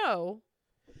 I don't know.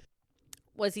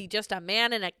 Was he just a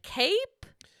man in a cape?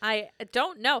 I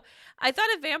don't know. I thought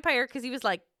a vampire because he was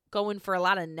like going for a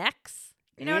lot of necks.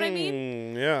 You know what I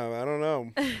mean? Yeah, I don't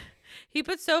know. He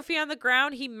puts Sophie on the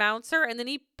ground, he mounts her, and then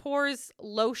he pours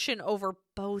lotion over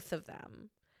both of them.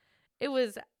 It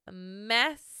was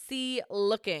messy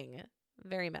looking.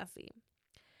 Very messy.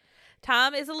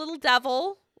 Tom is a little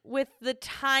devil with the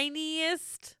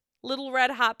tiniest little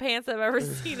red hot pants I've ever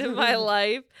seen in my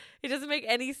life. It doesn't make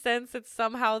any sense that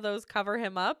somehow those cover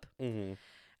him up.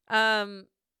 Mm-hmm.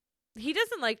 He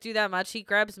doesn't like do that much. He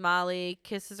grabs Molly,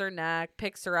 kisses her neck,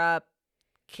 picks her up,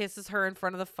 kisses her in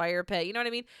front of the fire pit. You know what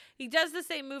I mean? He does the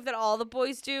same move that all the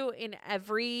boys do in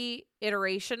every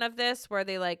iteration of this, where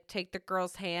they like take the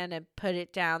girl's hand and put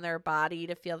it down their body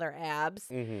to feel their abs.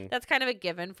 Mm-hmm. That's kind of a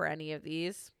given for any of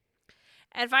these.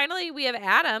 And finally, we have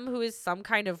Adam, who is some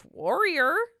kind of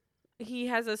warrior. He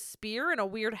has a spear and a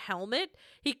weird helmet.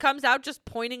 He comes out just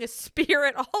pointing a spear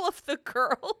at all of the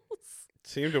girls.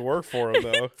 Seemed to work for him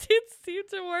though. It did seem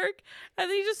to work. And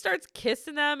then he just starts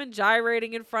kissing them and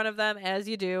gyrating in front of them, as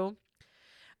you do.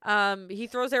 He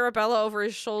throws Arabella over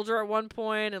his shoulder at one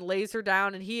point and lays her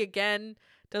down. And he again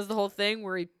does the whole thing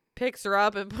where he picks her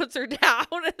up and puts her down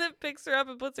and then picks her up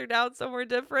and puts her down somewhere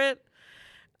different.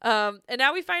 And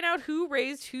now we find out who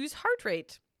raised whose heart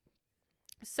rate.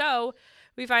 So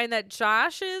we find that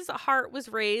Josh's heart was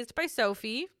raised by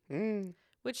Sophie,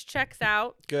 which checks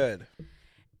out. Good.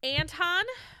 Anton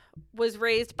was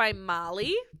raised by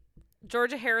Molly.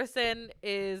 Georgia Harrison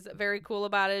is very cool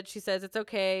about it. She says, it's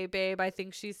okay, babe. I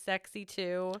think she's sexy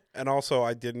too. And also,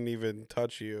 I didn't even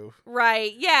touch you.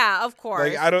 Right. Yeah, of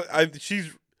course. Like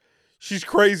she's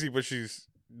crazy, but she's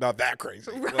not that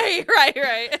crazy.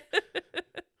 Right.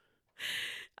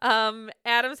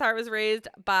 Adam's heart was raised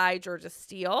by Georgia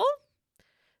Steele.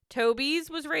 Toby's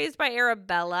was raised by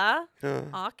Arabella.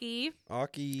 Aki.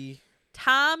 Aki.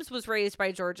 Tom's was raised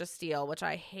by Georgia Steele, which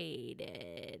I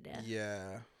hated.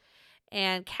 Yeah.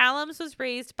 And Callum's was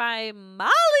raised by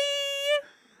Molly.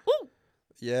 Ooh.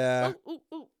 Yeah.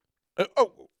 Ooh.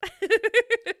 Oh,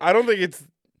 I don't think it's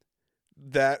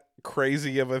that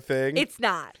crazy of a thing. It's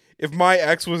not. If my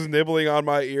ex was nibbling on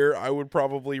my ear, I would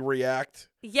probably react.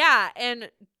 Yeah, and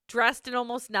dressed in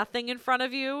almost nothing in front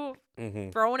of you,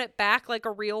 Mm-hmm. throwing it back like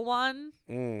a real one,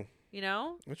 Mm. you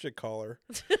know? I should call her.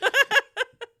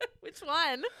 Which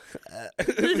one?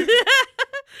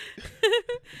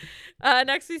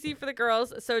 Next we see for the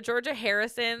girls. So Georgia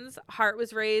Harrison's heart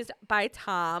was raised by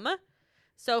Tom.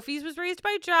 Sophie's was raised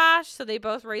by Josh, so they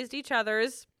both raised each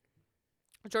other's.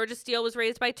 Georgia Steele was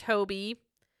raised by Toby.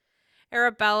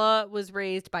 Arabella was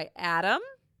raised by Adam.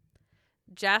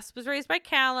 Jess was raised by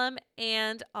Callum,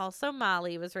 and also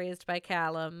Molly was raised by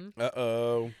Callum.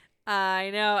 Uh-oh. I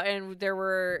know, and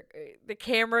the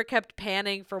camera kept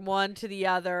panning from one to the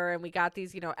other, and we got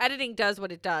these, editing does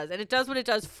what it does, and it does what it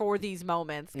does for these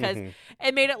moments, because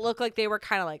it made it look like they were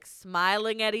kind of like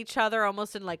smiling at each other,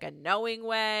 almost in like a knowing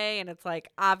way, and it's like,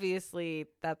 obviously,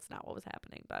 that's not what was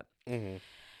happening, but... Mm-hmm.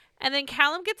 And then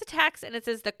Callum gets a text, and it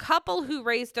says the couple who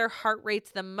raised their heart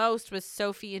rates the most was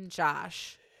Sophie and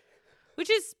Josh, which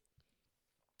is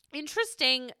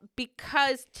interesting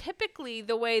because typically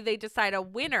the way they decide a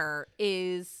winner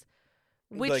is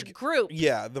which Like, group.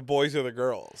 Yeah, the boys or the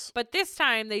girls. But this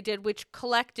time they did which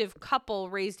collective couple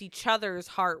raised each other's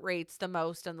heart rates the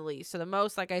most and the least. So the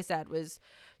most, like I said, was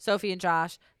Sophie and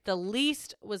Josh. The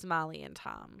least was Molly and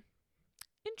Tom.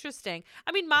 Interesting.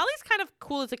 I mean, Molly's kind of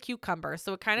cool as a cucumber,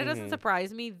 so it kind of doesn't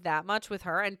surprise me that much with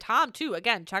her. And Tom, too.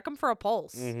 Again, check him for a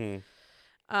pulse. Mm-hmm.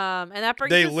 And that brings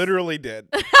They us... literally did.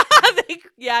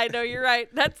 Yeah, I know, you're right.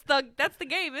 That's the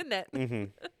game, isn't it? Mm-hmm.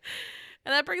 And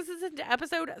that brings us into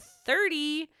episode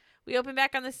 30. We open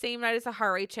back on the same night as the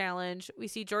heart rate challenge. We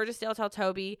see Georgia Steele tell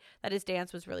Toby that his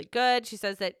dance was really good. She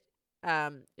says that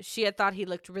she had thought he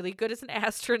looked really good as an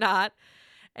astronaut.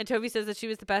 And Toby says that she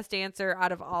was the best dancer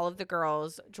out of all of the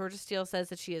girls. Georgia Steele says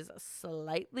that she is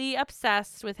slightly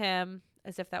obsessed with him,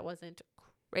 as if that wasn't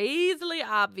crazily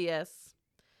obvious.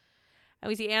 And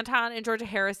we see Anton and Georgia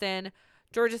Harrison.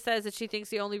 Georgia says that she thinks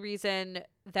the only reason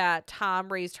that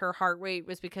Tom raised her heart rate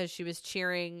was because she was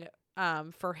cheering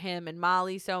for him and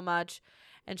Molly so much.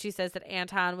 And she says that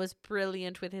Anton was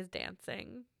brilliant with his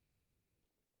dancing.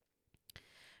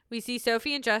 We see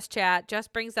Sophie and Jess chat. Jess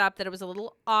brings up that it was a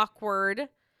little awkward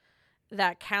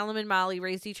that Callum and Molly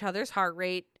raised each other's heart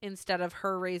rate instead of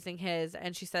her raising his.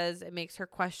 And she says it makes her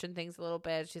question things a little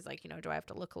bit. She's like, do I have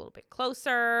to look a little bit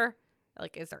closer?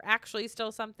 Like, is there actually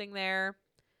still something there?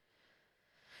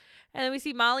 And then we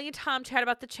see Molly and Tom chat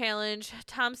about the challenge.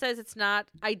 Tom says it's not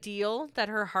ideal that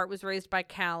her heart was raised by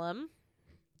Callum.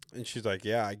 And she's like,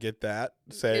 yeah, I get that.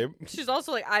 Same. She's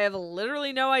also like, I have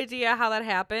literally no idea how that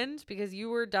happened because you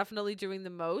were definitely doing the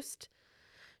most.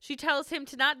 She tells him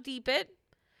to not deep it.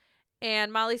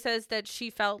 And Molly says that she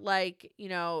felt like,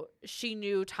 she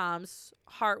knew Tom's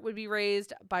heart would be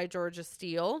raised by Georgia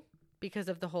Steele because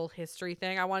of the whole history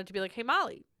thing. I wanted to be like, hey,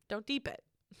 Molly, don't deep it.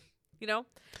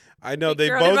 I know Take they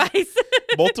your own both advice.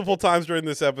 multiple times during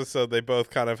this episode, they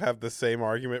both kind of have the same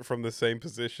argument from the same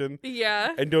position.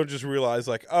 Yeah. And don't just realize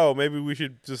like, oh, maybe we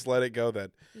should just let it go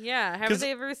then. Yeah. Haven't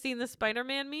they ever seen the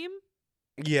Spider-Man meme?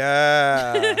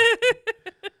 Yeah.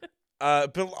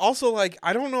 But also like,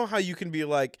 I don't know how you can be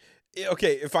like,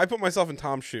 okay, if I put myself in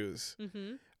Tom's shoes,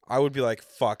 Mm-hmm. I would be like,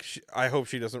 fuck, I hope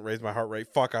she doesn't raise my heart rate.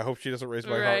 Fuck, I hope she doesn't raise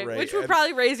my heart rate. Which would And-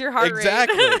 probably raise your heart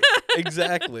exactly. rate.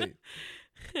 Exactly.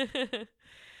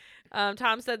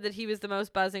 Tom said that he was the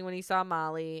most buzzing when he saw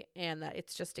Molly and that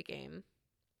it's just a game.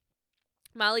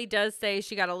 Molly does say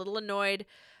she got a little annoyed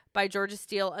by Georgia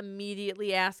Steele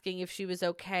immediately asking if she was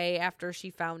okay after she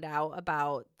found out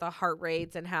about the heart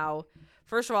rates and how,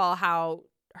 first of all, how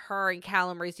her and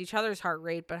Callum raised each other's heart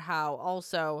rate, but how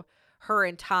also her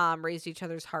and Tom raised each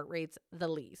other's heart rates the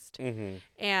least. Mm-hmm.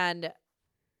 And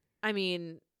I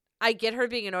mean, I get her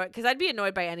being annoyed because I'd be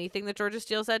annoyed by anything that Georgia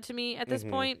Steele said to me at this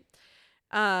point.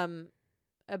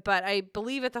 But I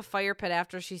believe at the fire pit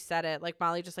after she said it, like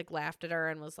Molly just like laughed at her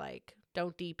and was like,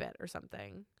 don't deep it or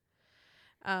something.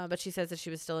 But she says that she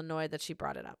was still annoyed that she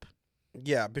brought it up.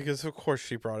 Yeah, because of course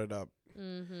she brought it up.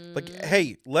 Mm-hmm. Like,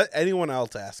 hey, let anyone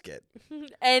else ask it.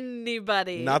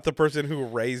 Anybody. Not the person who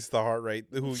raised the heart rate.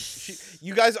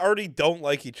 You guys already don't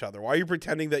like each other. Why are you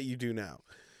pretending that you do now?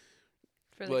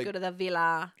 For the good of the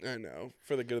villa. I know.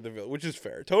 For the good of the village, which is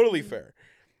fair. Totally fair.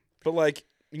 But like,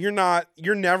 you're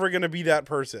never going to be that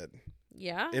person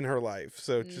Yeah. in her life.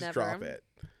 So just Never. drop it.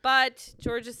 But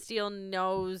Georgia Steele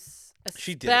knows,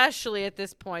 She did. especially at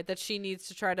this point, that she needs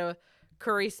to try to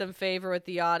curry some favor with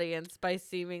the audience by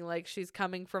seeming like she's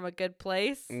coming from a good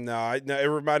place. No, it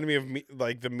reminded me of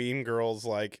like the Mean Girls.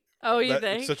 Like, Oh, you that-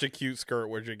 think? such a cute skirt.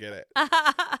 Where'd you get it?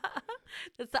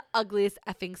 That's the ugliest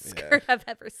effing skirt I've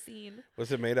ever seen.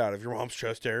 What's it made out of? Your mom's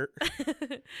chest hair?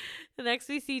 Next,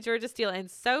 we see Georgia Steele and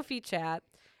Sophie chat.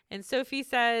 And Sophie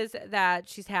says that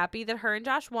she's happy that her and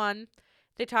Josh won.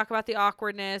 They talk about the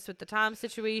awkwardness with the Tom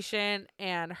situation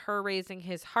and her raising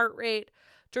his heart rate.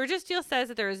 Georgia Steele says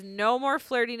that there is no more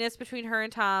flirtiness between her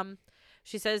and Tom.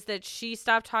 She says that she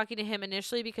stopped talking to him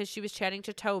initially because she was chatting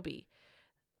to Toby.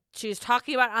 She was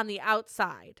talking about on the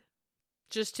outside,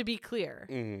 just to be clear.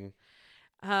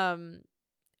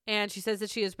 And she says that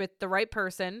she is with the right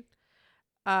person.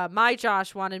 My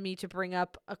Josh wanted me to bring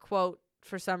up a quote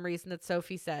for some reason that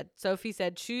Sophie said. Sophie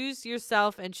said, "Choose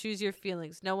yourself and choose your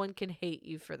feelings. No one can hate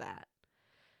you for that."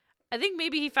 I think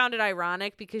maybe he found it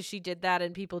ironic because she did that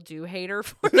and people do hate her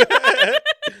for that.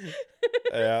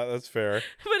 Yeah, that's fair.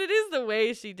 But it is the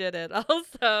way she did it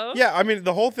also. Yeah, I mean,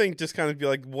 the whole thing just kind of be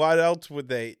like, what else would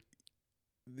they...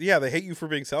 Yeah, they hate you for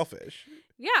being selfish.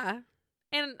 Yeah.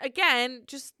 And again,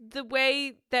 just the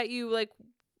way that you like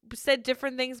said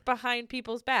different things behind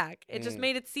people's back. It just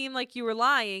made it seem like you were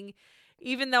lying,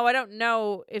 even though I don't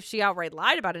know if she outright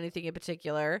lied about anything in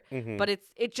particular, but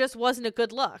it just wasn't a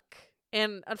good look.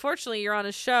 And unfortunately, you're on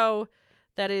a show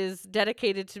that is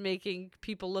dedicated to making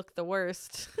people look the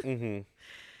worst.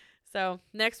 So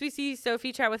next we see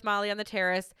Sophie chat with Molly on the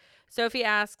terrace. Sophie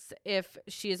asks if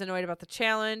she is annoyed about the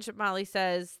challenge. Molly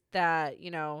says that,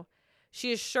 you know,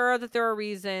 she is sure that there are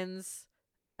reasons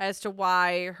as to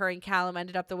why her and Callum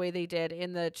ended up the way they did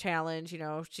in the challenge. You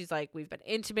know, she's like, we've been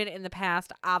intimate in the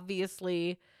past,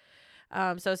 obviously.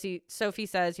 Sophie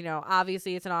says, you know,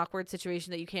 obviously it's an awkward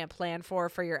situation that you can't plan for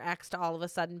your ex to all of a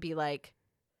sudden be like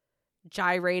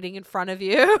gyrating in front of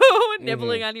you,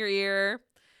 nibbling on your ear.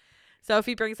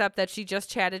 Sophie brings up that she just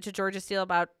chatted to Georgia Steele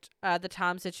about the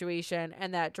Tom situation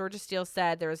and that Georgia Steele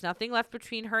said there was nothing left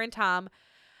between her and Tom,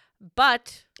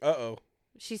 but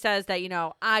she says that, you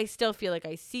know, I still feel like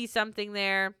I see something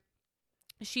there.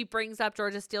 She brings up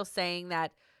Georgia Steele saying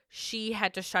that she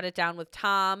had to shut it down with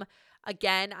Tom.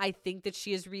 Again, I think that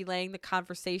she is relaying the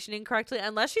conversation incorrectly,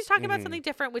 unless she's talking about something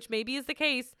different, which maybe is the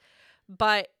case.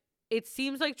 But it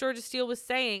seems like Georgia Steele was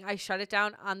saying, I shut it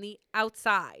down on the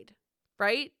outside,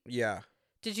 right? Yeah.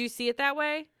 Did you see it that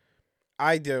way?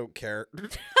 I don't care.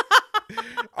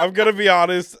 I'm going to be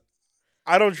honest.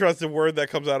 I don't trust a word that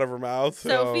comes out of her mouth.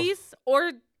 Sophie's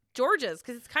or Georgia's,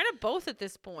 because it's kind of both at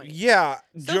this point. Yeah.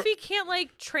 Sophie can't,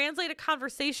 like, translate a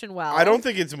conversation well. I don't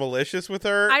think it's malicious with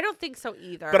her. I don't think so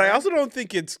either. But I also don't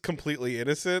think it's completely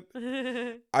innocent.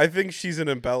 I think she's an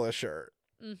embellisher.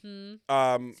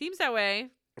 Seems that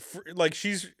way. Like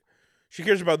she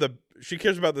cares about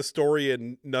the story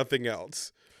and nothing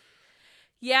else.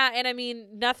 Yeah, and I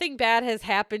mean, nothing bad has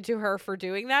happened to her for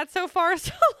doing that so far.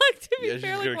 So, like, to be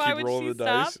fair, like, why would she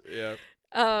stop? Dice.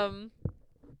 Yeah.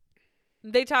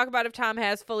 They talk about if Tom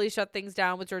has fully shut things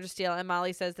down with Georgia Steele, and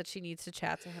Molly says that she needs to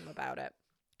chat to him about it.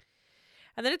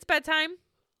 And then it's bedtime.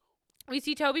 We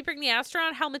see Toby bring the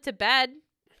astronaut helmet to bed.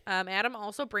 Adam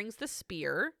also brings the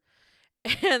spear.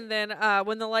 And then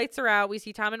when the lights are out, we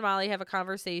see Tom and Molly have a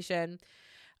conversation.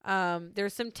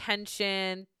 There's some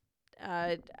tension.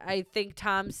 I think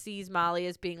Tom sees Molly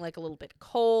as being like a little bit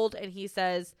cold, and he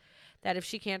says that if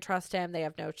she can't trust him, they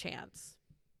have no chance.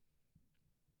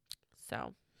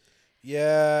 So.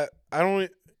 Yeah,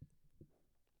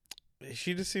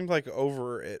 she just seemed like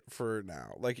over it for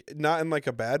now. Like, not in like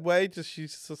a bad way.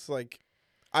 She's just like,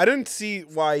 I didn't see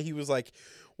why he was like,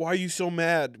 why are you so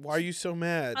mad? Why are you so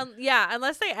mad? Yeah,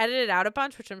 unless they edited out a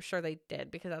bunch, which I'm sure they did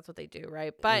because that's what they do,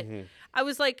 right? But I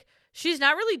was like, she's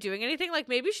not really doing anything. Like,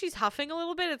 maybe she's huffing a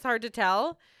little bit. It's hard to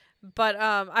tell. But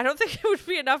I don't think it would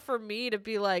be enough for me to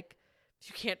be like,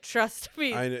 you can't trust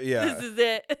me. This is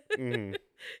it.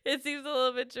 It seems a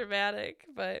little bit dramatic,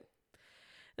 but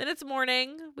then it's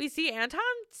morning. We see Anton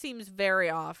seems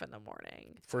very off in the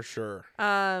morning. For sure.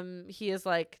 He is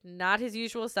like not his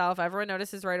usual self. Everyone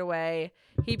notices right away.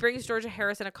 He brings Georgia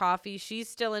Harrison a coffee. She's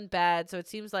still in bed, so it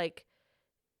seems like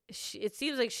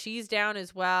she's down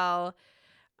as well.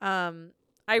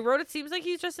 I wrote it seems like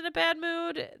he's just in a bad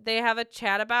mood. They have a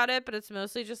chat about it, but it's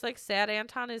mostly just like sad.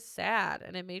 Anton is sad,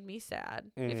 and it made me sad.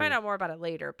 We find out more about it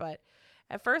later, but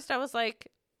at first I was like,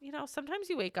 you know, sometimes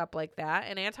you wake up like that,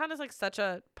 and Anton is like such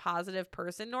a positive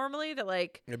person normally that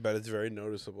like I bet it's very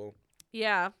noticeable.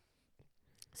 Yeah.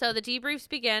 So the debriefs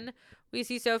begin. We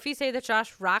see Sophie say that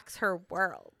Josh rocks her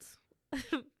world.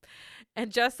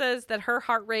 And Jess says that her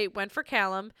heart rate went for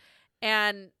Callum,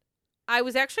 and I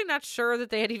was actually not sure that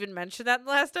they had even mentioned that in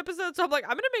the last episode, so I'm like, I'm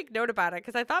going to make note about it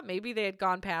because I thought maybe they had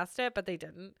gone past it, but they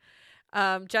didn't.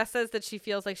 Jess says that she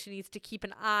feels like she needs to keep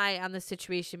an eye on the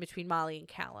situation between Molly and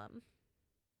Callum.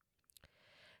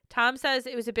 Tom says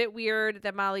it was a bit weird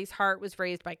that Molly's heart was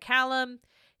raised by Callum.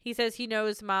 He says he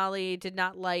knows Molly did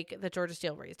not like that Georgia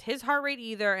Steele raised his heart rate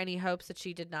either, and he hopes that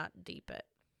she did not deep it.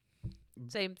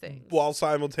 Same thing. While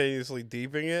simultaneously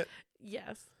deeping it.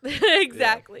 Yes,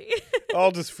 exactly.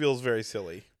 All just feels very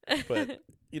silly, but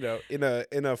in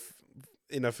a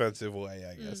inoffensive way,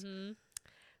 I guess. Mm-hmm.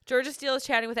 Georgia Steele is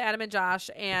chatting with Adam and Josh,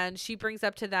 and she brings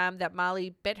up to them that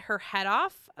Molly bit her head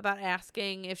off about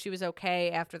asking if she was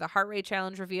okay after the heart rate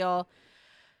challenge reveal.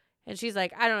 And she's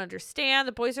like, I don't understand.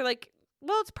 The boys are like,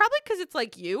 well, it's probably because it's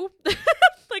like you.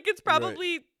 Like, it's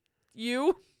probably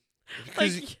you.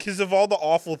 Because of all the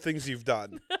awful things you've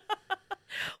done.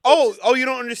 Oh, you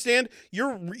don't understand?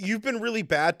 You've been really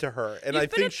bad to her, and I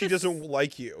think she doesn't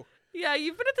like you. Yeah,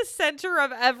 you've been at the center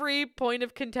of every point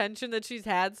of contention that she's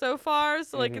had so far.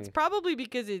 So, like, it's probably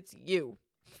because it's you.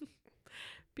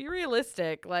 Be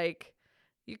realistic. Like,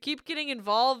 you keep getting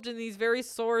involved in these very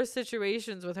sore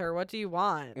situations with her. What do you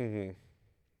want? Mm-hmm.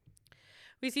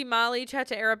 We see Molly chat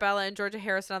to Arabella and Georgia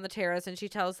Harrison on the terrace, and she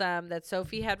tells them that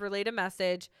Sophie had relayed a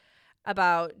message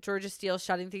about Georgia Steele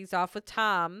shutting things off with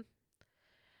Tom.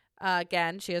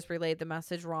 Again, she has relayed the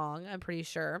message wrong, I'm pretty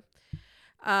sure.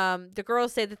 The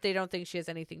girls say that they don't think she has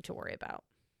anything to worry about.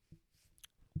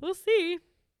 We'll see.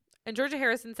 And Georgia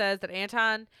Harrison says that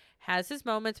Anton has his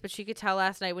moments, but she could tell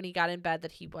last night when he got in bed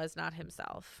that he was not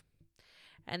himself.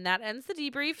 And that ends the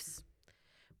debriefs.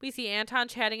 We see Anton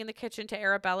chatting in the kitchen to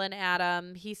Arabella and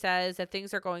Adam. He says that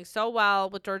things are going so well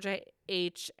with Georgia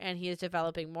H, and he is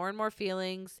developing more and more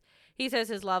feelings. He says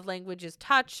his love language is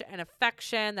touch and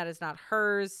affection. That is not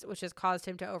hers, which has caused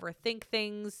him to overthink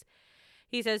things.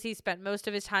 He says he spent most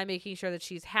of his time making sure that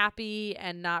she's happy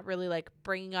and not really like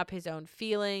bringing up his own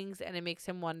feelings. And it makes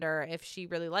him wonder if she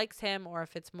really likes him or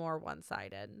if it's more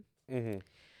one-sided. Mm-hmm.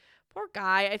 Poor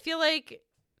guy. I feel like,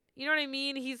 you know what I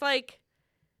mean? He's like,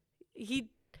 he's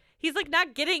like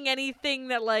not getting anything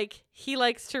that like he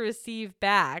likes to receive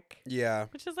back. Yeah.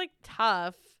 Which is like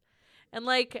tough. And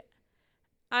like,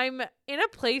 I'm in a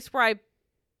place where I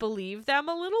believe them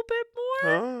a little bit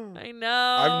more. Huh. I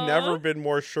know. I've never been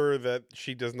more sure that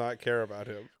she does not care about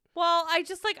him. Well, I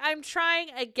just like, I'm trying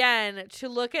again to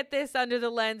look at this under the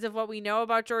lens of what we know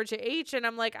about Georgia H. And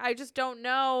I'm like, I just don't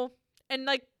know. And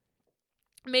like,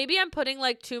 maybe I'm putting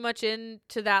like too much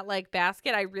into that like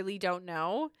basket. I really don't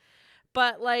know.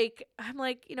 But like, I'm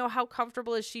like, you know, how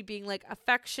comfortable is she being like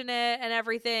affectionate and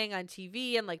everything on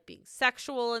TV and like being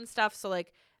sexual and stuff? So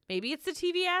like, maybe it's the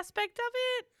TV aspect of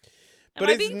it. But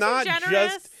it's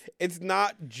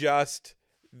not just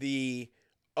the,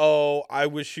 oh, I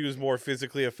wish she was more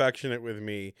physically affectionate with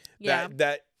me. Yeah.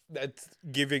 That's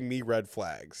giving me red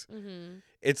flags. Mm-hmm.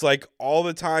 It's like all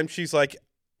the time she's like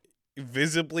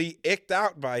visibly icked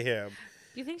out by him.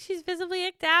 You think she's visibly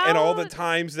icked out? And all the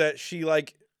times that she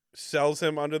like sells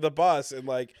him under the bus and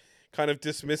like kind of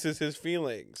dismisses his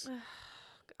feelings.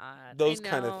 God, Those I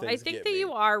kind of know. things I think get that me.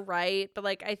 you are right, but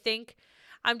like I think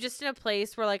I'm just in a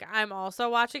place where like I'm also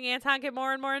watching Anton get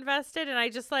more and more invested, and I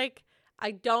just like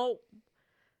I just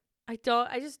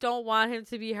don't want him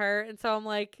to be hurt, and so I'm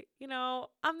like, you know,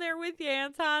 I'm there with you,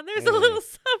 Anton. There's a little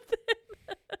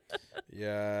something.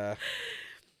 Yeah.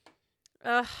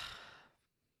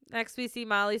 Next, we see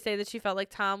Molly say that she felt like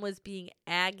Tom was being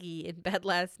aggy in bed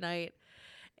last night,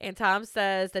 and Tom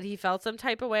says that he felt some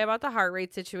type of way about the heart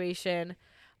rate situation.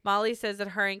 Molly says that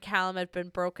her and Callum had been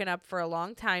broken up for a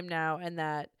long time now, and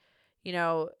that, you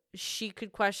know, she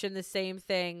could question the same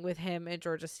thing with him and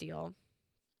Georgia Steele.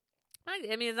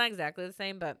 I mean, it's not exactly the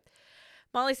same, but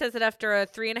Molly says that after a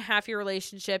 3.5-year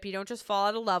relationship, you don't just fall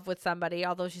out of love with somebody,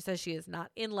 although she says she is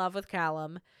not in love with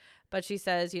Callum. But she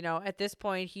says, you know, at this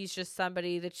point, he's just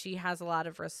somebody that she has a lot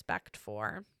of respect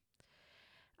for.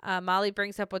 Molly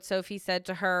brings up what Sophie said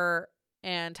to her,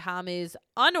 and Tom is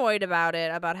annoyed about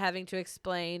it, about having to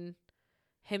explain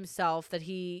himself that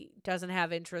he doesn't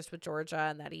have interest with Georgia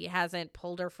and that he hasn't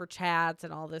pulled her for chats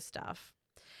and all this stuff.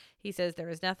 He says there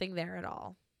is nothing there at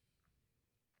all.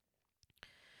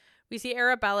 We see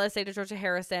Arabella say to Georgia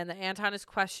Harrison that Anton is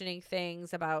questioning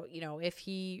things about, you know, if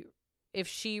she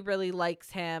really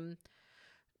likes him.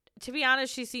 To be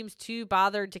honest, she seems too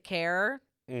bothered to care.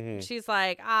 Mm-hmm. She's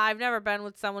like, I've never been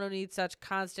with someone who needs such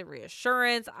constant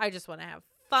reassurance. I just want to have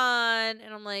fun.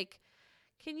 And I'm like,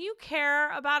 can you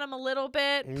care about him a little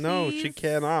bit, please? No, she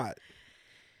cannot.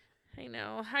 I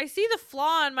know. I see the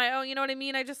flaw in my own, you know what I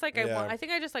mean? I just like, Yeah. I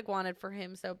think I just like wanted for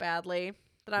him so badly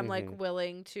that I'm like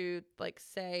willing to like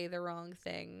say the wrong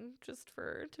thing just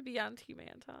to be on Team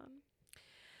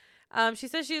Anton. She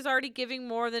says she is already giving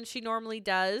more than she normally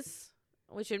does,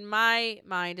 which in my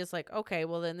mind is like, okay,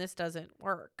 well then this doesn't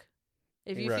work.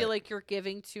 If you Right. feel like you're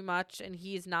giving too much and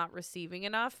he's not receiving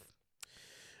enough.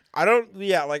 I don't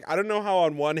know how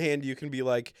on one hand you can be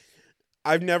like,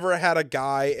 I've never had a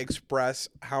guy express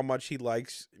how much he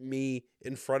likes me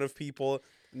in front of people,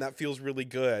 and that feels really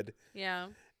good. Yeah.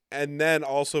 And then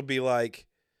also be like,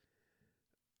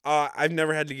 I've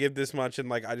never had to give this much, and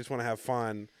like I just want to have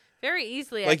fun. Very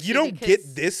easily. Like you actually, don't get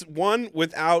because- this one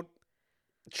without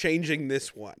changing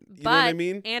this one. You know what I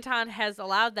mean? Anton has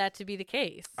allowed that to be the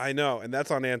case. I know, and that's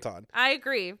on Anton. I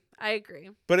agree.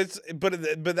 But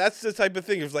that's the type of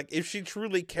thing. It's like if she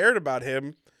truly cared about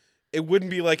him, it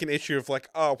wouldn't be like an issue of like,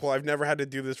 oh, well, I've never had to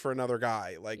do this for another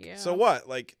guy. Like, so Yeah. what?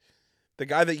 Like, the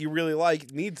guy that you really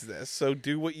like needs this, so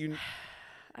do what you.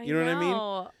 You know what I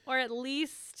mean? Or at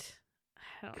least,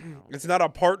 I don't know. It's not a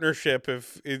partnership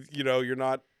if you're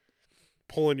not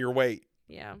pulling your weight.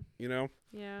 Yeah. You know.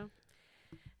 Yeah.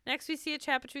 Next, we see a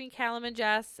chat between Callum and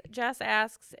Jess. Jess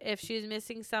asks if she's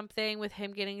missing something with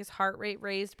him getting his heart rate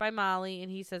raised by Molly,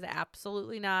 and he says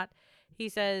absolutely not. He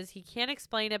says he can't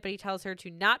explain it, but he tells her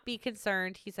to not be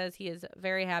concerned. He says he is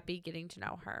very happy getting to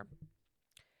know her.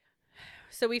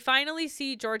 So we finally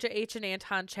see Georgia H. and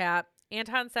Anton chat.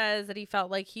 Anton says that he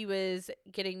felt like he was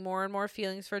getting more and more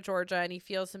feelings for Georgia, and he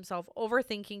feels himself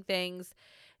overthinking things.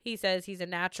 He says he's a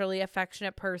naturally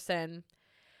affectionate person.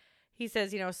 He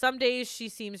says, some days she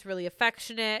seems really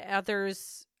affectionate,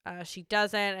 others she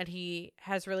doesn't, and he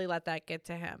has really let that get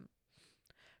to him.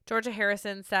 Georgia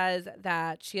Harrison says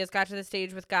that she has got to the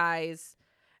stage with guys,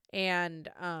 and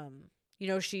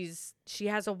she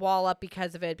has a wall up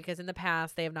because of it, because in the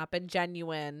past they have not been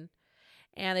genuine,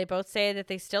 and they both say that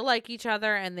they still like each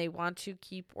other and they want to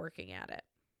keep working at it.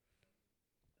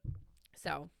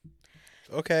 So,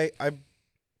 Okay, I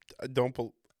don't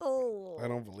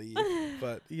oh, believe,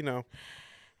 but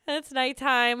It's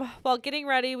nighttime. While getting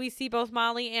ready, we see both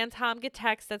Molly and Tom get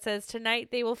text that says tonight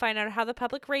they will find out how the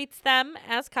public rates them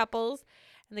as couples,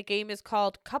 and the game is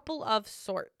called Couple of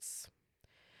Sorts.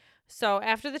 So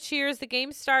after the cheers, the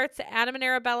game starts. Adam and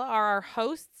Arabella are our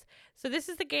hosts. So this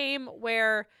is the game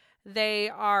where they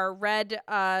are read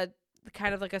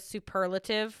kind of like a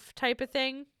superlative type of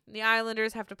thing. The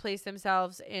Islanders have to place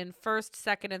themselves in first,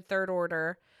 second, and third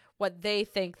order, what they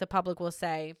think the public will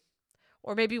say,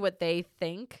 or maybe what they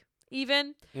think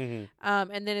even. Mm-hmm.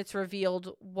 And then it's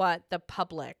revealed what the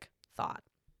public thought.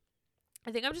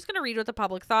 I think I'm just going to read what the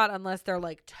public thought, unless they're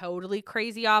like totally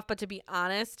crazy off. But to be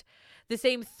honest, the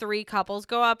same 3 couples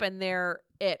go up and they're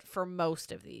it for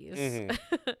most of these.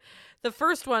 Mm-hmm. The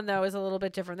first one, though, is a little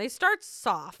bit different. They start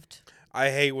soft. I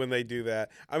hate when they do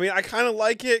that. I mean, I kind of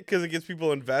like it because it gets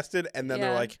people invested, and then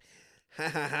they're Yeah. like, ha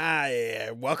ha ha,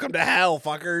 yeah, welcome to hell,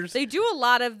 fuckers. They do a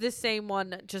lot of the same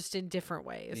one, just in different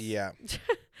ways. Yeah.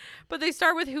 But they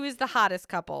start with who is the hottest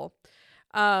couple.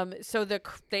 So the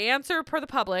answer per the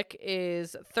public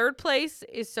is third place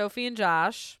is Sophie and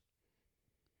Josh.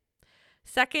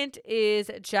 Second is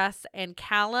Jess and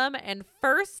Callum. And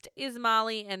first is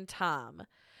Molly and Tom.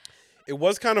 It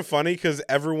was kind of funny because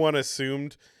everyone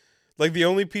assumed, like, the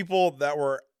only people that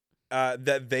were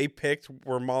that they picked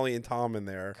were Molly and Tom in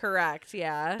there, Correct,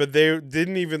 yeah. but they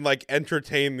didn't even like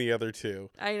entertain the other two.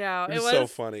 I know. It was so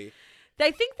funny.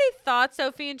 I think they thought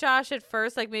Sophie and Josh at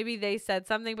first, like maybe they said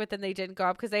something, but then they didn't go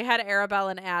up because they had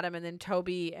Arabella and Adam and then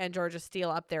Toby and Georgia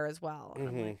Steele up there as well. And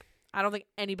I'm Mhm. like, I don't think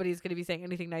anybody's going to be saying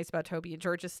anything nice about Toby and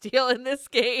Georgia Steele in this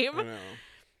game. I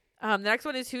know. The next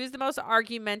one is who is the most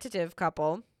argumentative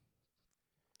couple.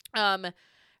 And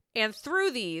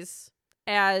through these,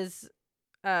 as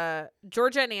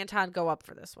Georgia and Anton go up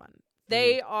for this one,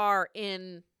 they are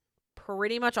in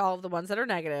pretty much all of the ones that are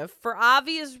negative for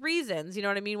obvious reasons. You know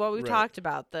what I mean? What we've Right. talked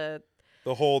about, the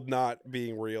whole not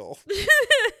being real.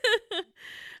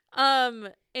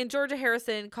 and Georgia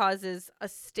Harrison causes a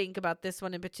stink about this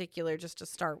one in particular, just to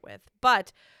start with.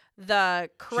 But the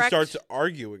correct, She starts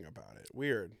arguing about it.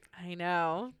 Weird. I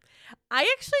know. I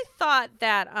actually thought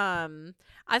that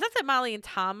Molly and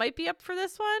Tom might be up for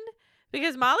this one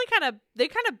because Molly kind of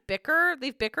bicker.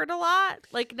 They've bickered a lot,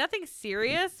 like nothing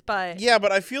serious, but Yeah,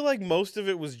 but I feel like most of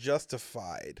it was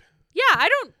justified. yeah, I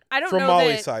don't From know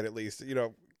Molly's that, side, at least.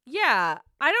 Yeah,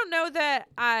 I don't know that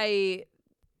I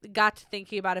got to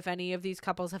thinking about if any of these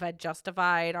couples have had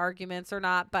justified arguments or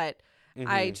not, but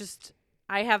Mhm.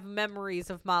 I have memories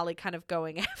of Molly kind of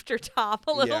going after Tom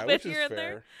a little Yeah, bit which is here and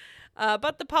fair. there.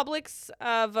 But the public's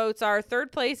votes are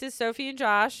third place is Sophie and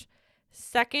Josh,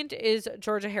 second is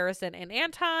Georgia Harrison and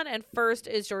Anton, and first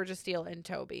is Georgia Steele and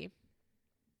Toby.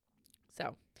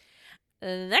 So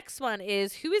the next one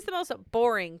is who is the most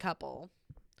boring couple?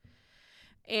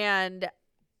 And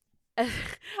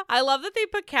I love that they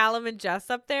put Callum and Jess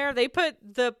up there. They put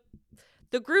the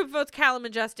the group votes Callum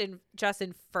and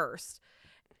Justin first.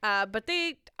 But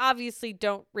they obviously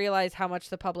don't realize how much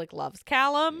the public loves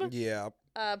Callum. Yeah.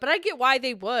 But I get why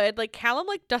they would. Like, Callum,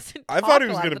 like, doesn't I talk thought he a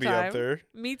was lot going of to the be up time. there.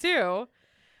 Me too.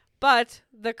 But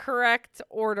the correct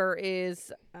order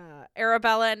is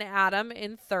Arabella and Adam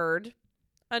in third.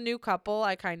 A new couple.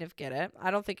 I kind of get it. I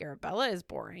don't think Arabella is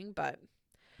boring, but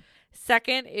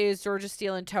second is Georgia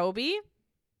Steele and Toby.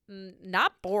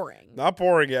 Not boring. Not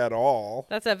boring at all.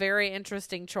 That's a very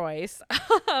interesting choice.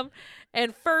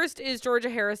 And first is Georgia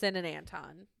Harrison and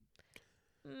Anton.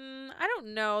 I don't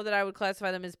know that I would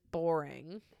classify them as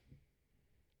boring.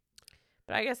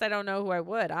 But I guess I don't know who I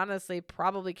would. Honestly,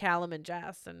 probably Callum and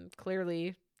Jess. And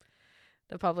clearly,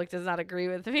 the public does not agree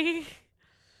with me.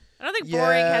 I don't think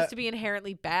boring Yeah. has to be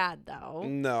inherently bad, though.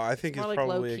 No, I think It's it's more like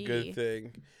probably a low-key. good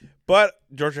thing. But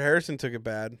Georgia Harrison took it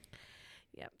bad.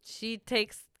 Yeah, she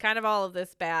takes kind of all of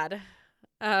this bad.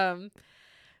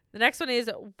 The next one is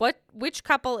which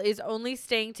couple is only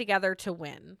staying together to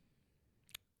win?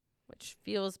 Which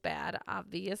feels bad,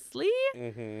 obviously.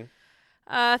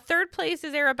 Mm-hmm. Third place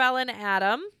is Arabella and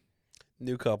Adam.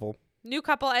 New couple. New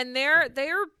couple, and they're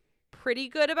pretty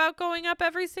good about going up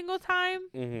every single time.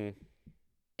 Mm-hmm.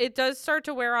 It does start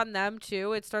to wear on them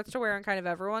too. It starts to wear on kind of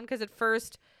everyone because at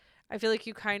first I feel like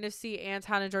you kind of see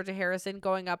Anton and Georgia Harrison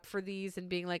going up for these and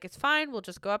being like, it's fine, we'll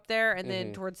just go up there. And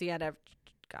then towards the end,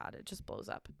 God, it just blows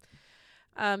up.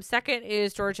 Second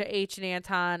is Georgia H and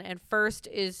Anton. And first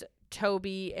is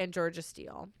Toby and Georgia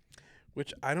Steele.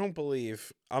 Which I don't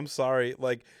believe. I'm sorry.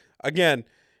 Like, again,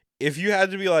 if you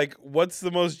had to be like, what's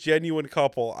the most genuine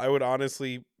couple? I would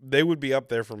honestly, they would be up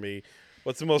there for me.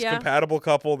 What's the most Yeah. compatible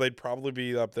couple? They'd probably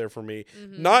be up there for me.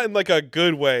 Mhm. Not in like a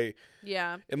good way,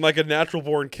 Yeah. in like a natural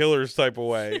born killers type of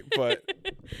way. But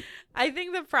I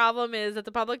think the problem is that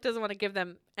the public doesn't want to give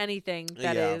them anything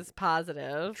that is Yeah.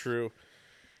 positive. true.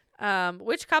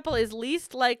 Which couple is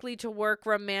least likely to work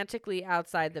romantically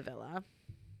outside the villa?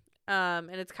 And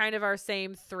it's kind of our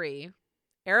same three.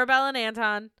 Arabella and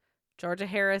Anton, Georgia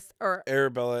Harris,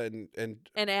 Arabella and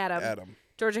and Adam. Adam.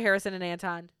 Georgia Harrison and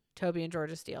Anton, Toby and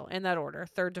Georgia Steele, in that order,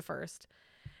 third to first.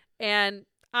 And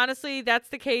honestly, that's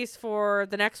the case for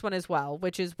the next one as well,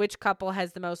 which is which couple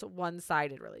has the most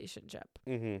one-sided relationship.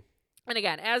 Mm-hmm. And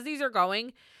again, as these are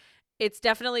going, it's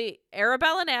definitely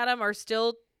Arabella and Adam are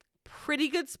still pretty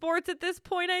good sports at this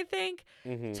point, I think.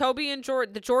 Mm-hmm. Toby and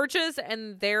the Georgias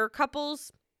and their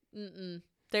couples,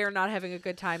 they are not having a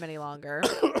good time any longer.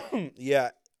 Yeah.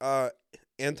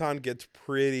 Anton gets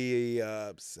pretty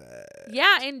upset.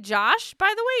 Yeah, and Josh,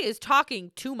 by the way, is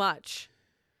talking too much.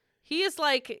 He is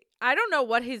like, I don't know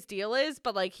what his deal is,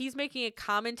 but like he's making a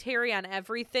commentary on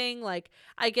everything. Like,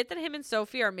 I get that him and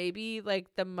Sophie are maybe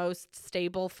like the most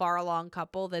stable, far along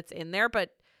couple that's in there, but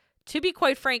to be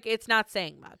quite frank, it's not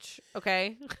saying much.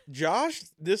 Okay. Josh,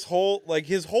 his whole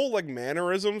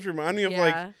mannerisms remind me of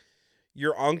like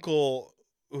your uncle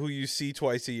who you see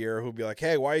twice a year who'll be like,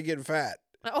 "Hey, why are you getting fat?"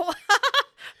 Oh,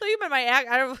 thought you meant I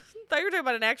thought you were talking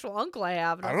about an actual uncle I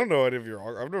have. And I don't know any of your.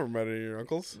 I've never met any of your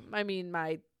uncles, I mean,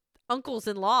 my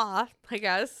uncles-in-law, I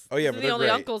guess. Oh, yeah, Those but are the they're only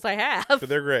great. uncles I have. but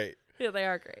they're great. Yeah, they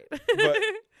are great.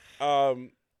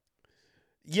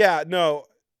 Yeah, no,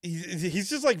 he's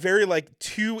just like very like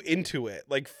too into it.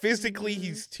 Like physically, Mm-hmm.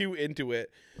 he's too into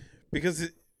it because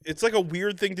it's like a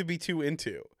weird thing to be too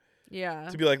into. Yeah.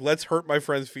 To be like, let's hurt my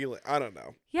friend's feeling. I don't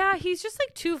know. Yeah, he's just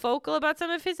like too vocal about some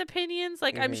of his opinions.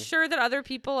 Like I'm Mhm. sure that other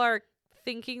people are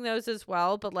thinking those as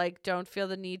well, but like don't feel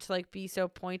the need to like be so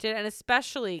pointed. And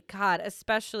especially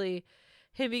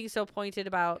him being so pointed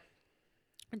about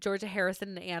Georgia Harrison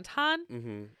and Anton.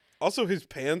 Mm-hmm. Also, his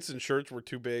pants and shirts were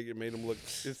too big. It made him look.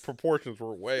 His proportions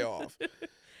were way off.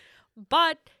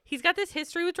 But he's got this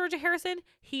history with Georgia Harrison.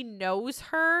 He knows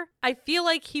her. I feel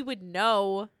like he would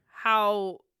know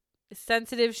how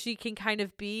sensitive she can kind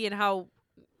of be and how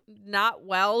not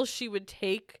well she would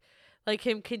take like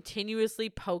him continuously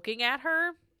poking at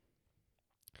her.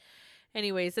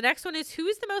 Anyways, the next one is who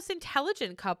is the most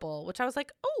intelligent couple, which I was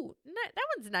like, oh, that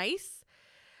one's nice.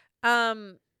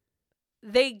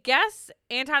 They guess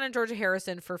Anton and Georgia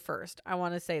Harrison for first. I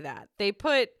want to say that.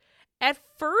 At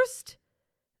first,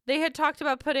 they had talked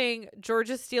about putting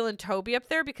Georgia Steele and Toby up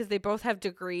there because they both have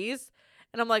degrees.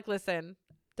 And I'm like, listen,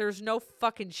 there's no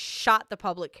fucking shot the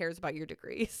public cares about your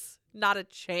degrees. Not a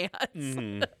chance.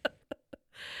 Mm-hmm.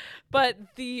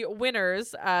 But the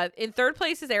winners, in third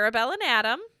place is Arabella and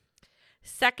Adam.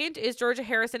 Second is Georgia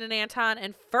Harrison and Anton.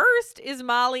 And first is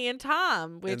Molly and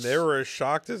Tom. Which And they were as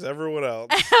shocked as everyone else.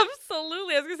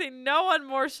 absolutely. I was going to say no one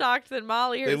more shocked than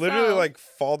Molly They herself. literally like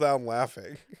fall down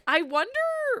laughing. I wonder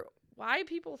why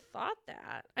people thought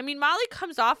that. I mean, Molly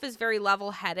comes off as very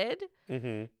level-headed,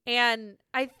 Mm-hmm. and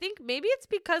I think maybe it's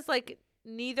because like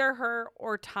neither her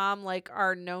or Tom like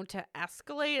are known to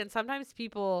escalate, and sometimes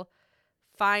people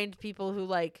find people who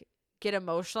like get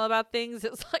emotional about things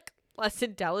as like less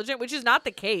intelligent, which is not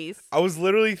the case. I was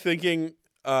literally thinking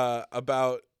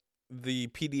about the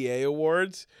PDA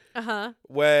awards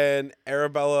when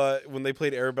they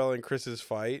played Arabella and Chris's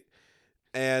fight,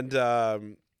 and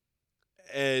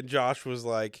Josh was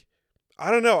like,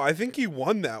 I don't know, I think he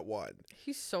won that one.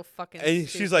 He's so fucking And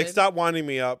she's like, stop winding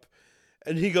me up.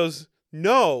 And he goes,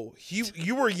 no,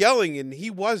 you were yelling and he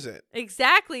wasn't.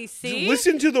 Exactly, see?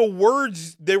 Listen to the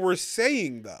words they were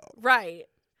saying, though. Right.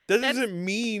 That doesn't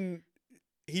mean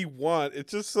he won.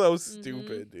 It's just so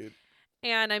stupid, dude.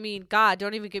 And I mean, God,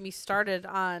 don't even get me started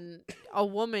on a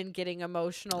woman getting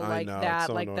emotional like that,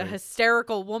 so like the annoying.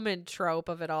 hysterical woman trope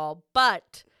of it all.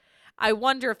 But I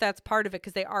wonder if that's part of it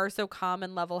because they are so calm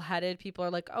and level-headed. People are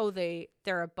like, oh,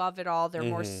 they're above it all. They're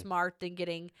more smart than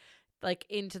getting like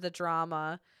into the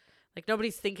drama. Like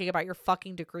nobody's thinking about your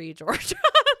fucking degree, Georgia.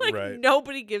 Like Right.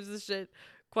 nobody gives a shit,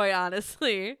 quite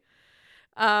honestly.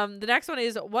 The next one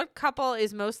is what couple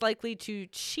is most likely to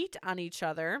cheat on each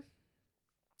other?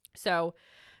 So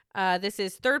this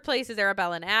is third place is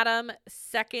Arabella and Adam.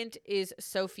 Second is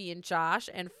Sophie and Josh.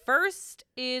 And first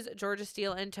is Georgia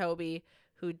Steele and Toby,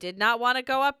 who did not want to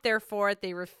go up there for it.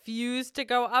 They refused to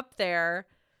go up there.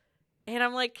 And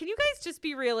I'm like, can you guys just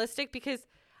be realistic? Because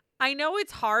I know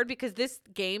it's hard because this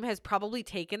game has probably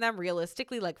taken them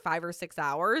realistically like 5 or 6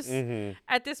 hours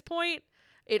at this point.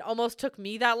 It almost took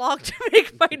me that long to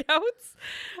make my notes.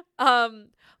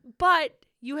 But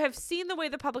you have seen the way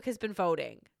the public has been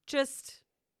voting. Just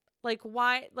like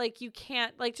why, like you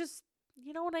can't like just,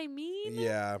 you know what I mean?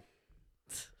 Yeah.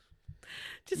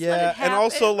 Just let Yeah, it and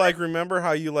also happen. like remember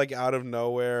how you like out of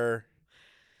nowhere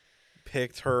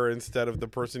picked her instead of the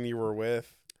person you were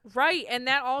with? Right, and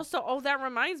that also, that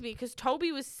reminds me, because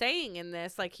Toby was saying in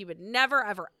this, like, he would never,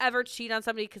 ever, ever cheat on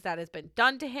somebody because that has been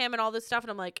done to him and all this stuff, and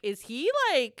I'm like, is he,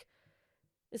 like,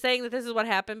 saying that this is what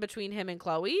happened between him and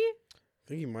Chloe? I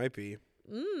think he might be.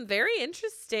 Very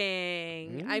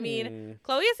interesting. I mean,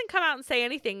 Chloe hasn't come out and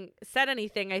said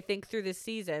anything, I think, through this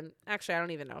season. Actually, I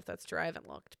don't even know if that's true. I haven't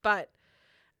looked, but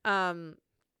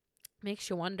makes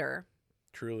you wonder.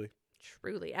 Truly.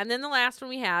 And then the last one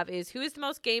we have is who is the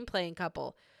most game playing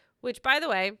couple, which, by the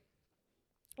way,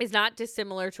 is not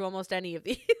dissimilar to almost any of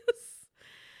these.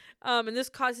 And this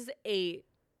causes a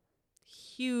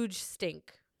huge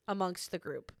stink amongst the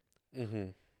group.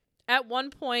 At one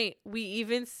point, we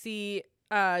even see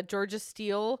Georgia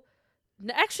Steele,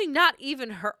 actually not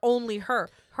even her, only her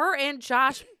and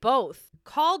Josh both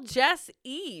call Jess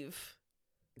Eve.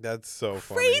 That's so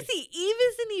funny. Crazy. Eve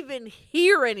isn't even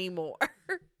here anymore.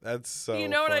 That's so You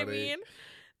know what I funny. mean?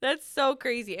 That's so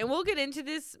crazy. And we'll get into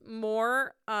this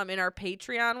more in our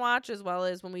Patreon watch as well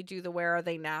as when we do the Where Are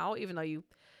They Now, even though you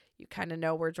kind of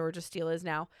know where Georgia Steele is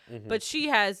now. But she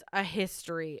has a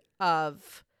history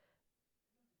of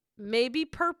maybe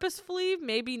purposefully,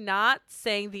 maybe not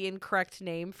saying the incorrect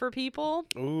name for people.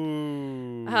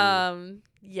 Ooh.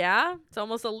 Yeah,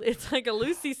 it's like a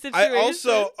Lucy situation. I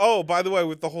also, by the way,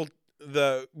 with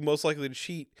the most likely to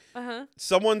cheat,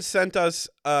 someone sent us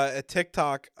a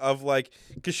TikTok of like,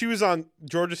 because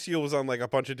Georgia Steele was on like a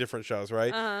bunch of different shows,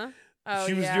 right? Oh,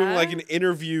 she was doing like an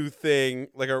interview thing,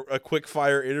 like a quick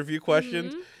fire interview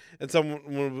questions, and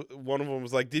one of them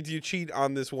was like, "Did you cheat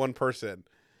on this one person?"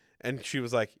 And she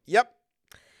was like, "Yep."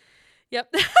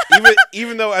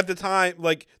 even though at the time,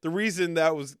 like the reason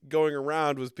that was going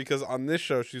around was because on this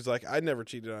show she's like, I never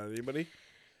cheated on anybody.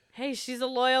 Hey, she's a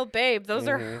loyal babe. Those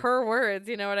are her words.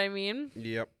 You know what I mean?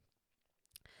 Yep.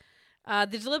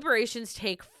 The deliberations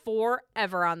take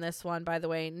forever on this one, by the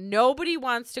way. Nobody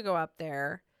wants to go up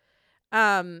there.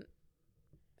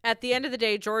 At the end of the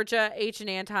day, Georgia, H, and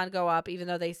Anton go up, even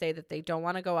though they say that they don't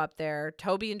want to go up there.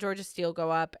 Toby and Georgia Steele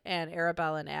go up, and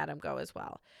Arabella and Adam go as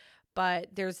well. But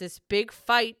there's this big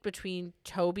fight between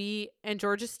Toby and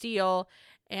Georgia Steele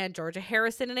and Georgia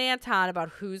Harrison and Anton about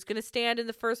who's going to stand in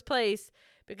the first place.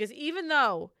 Because even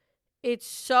though it's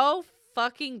so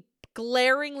fucking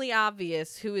glaringly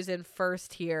obvious who is in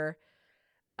first here,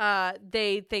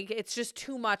 they think it's just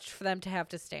too much for them to have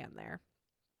to stand there.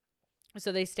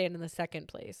 So they stand in the second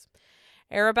place.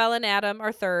 Arabella and Adam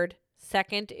are third.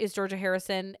 Second is Georgia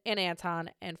Harrison and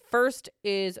Anton. And first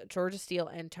is Georgia Steele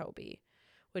and Toby,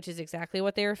 which is exactly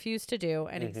what they refused to do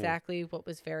and exactly what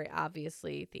was very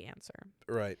obviously the answer.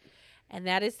 Right. And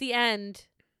that is the end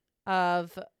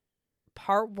of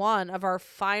part 1 of our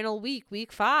final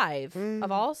week 5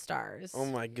 of All Stars. Oh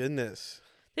my goodness.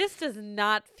 This does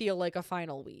not feel like a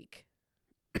final week.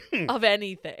 of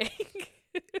anything.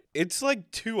 It's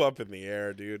like 2 up in the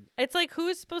air, dude. It's like, who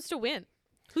is supposed to win?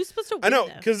 Who's supposed to win I know,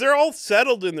 this? because they're all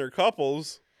settled in their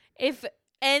couples. If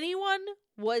anyone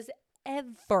was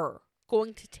ever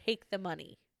going to take the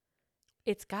money,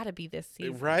 it's got to be this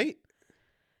season. Right?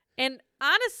 And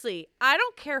honestly, I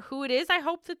don't care who it is. I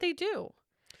hope that they do.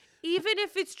 Even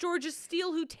if it's Georgia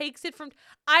Steele who takes it from,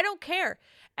 I don't care.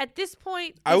 At this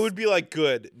point, I would be like,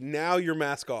 good. Now your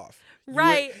mask off.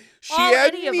 Right. She All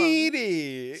had any of 'em.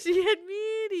 meaty. She had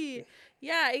meaty.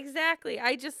 Yeah, exactly.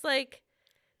 I just like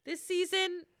this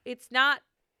season. It's not.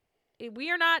 We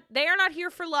are not. They are not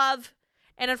here for love,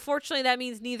 and unfortunately, that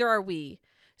means neither are we.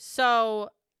 So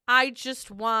I just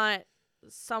want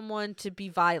someone to be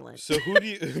violent. So who do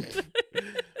you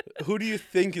who do you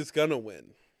think is gonna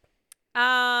win?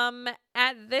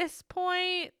 At this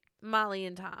point, Molly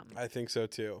and Tom. I think so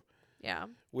too. Yeah,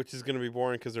 Which is gonna be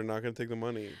boring because they're not gonna take the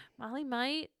money. Molly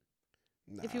might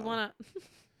if you No. wanna.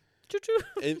 Choo choo.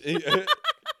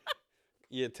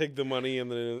 Yeah, take the money and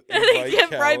then And then invite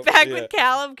get right Cal- back yeah, with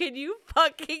Callum. Can you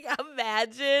fucking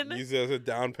imagine? use it as a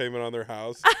down payment on their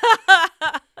house.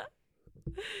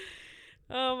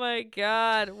 Oh my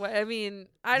god. I mean,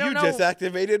 I don't You know. just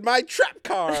activated my trap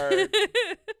card.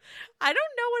 I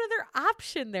don't know what other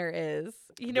option there is.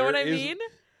 You know There what I is- mean?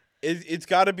 It's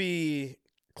got to be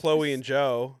Chloe and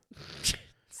Joe.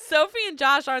 Sophie and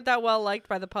Josh aren't that well liked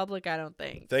by the public, I don't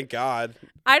think. Thank God.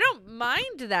 I don't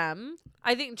mind them.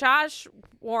 I think Josh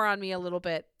wore on me a little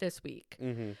bit this week.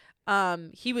 Mm-hmm.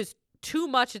 He was too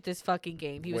much at this fucking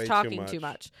game. He was Way too talking too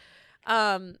much.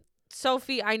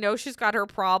 Sophie, I know she's got her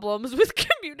problems with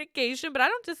communication, but I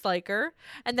don't dislike her.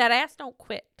 And that ass don't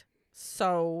quit.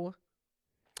 So,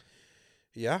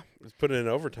 Yeah, let's put it in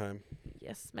overtime.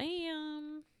 yes,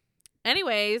 ma'am.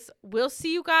 Anyways, we'll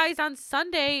see you guys on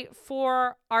Sunday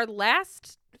for our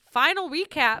last final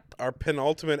recap. Our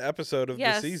penultimate episode of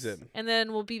Yes. the season. And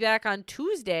then we'll be back on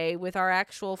Tuesday with our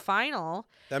actual final.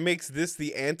 That makes this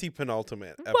the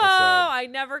anti-penultimate episode. Whoa, I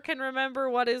never can remember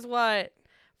what is what.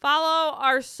 Follow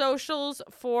our socials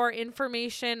for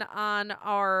information on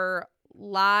our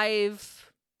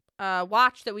live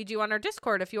watch that we do on our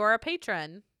Discord if you are a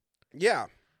patron. Yeah.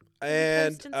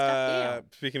 And posting stuff there.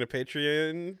 speaking of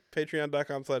Patreon,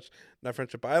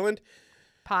 patreon.com/NotFriendshipIsland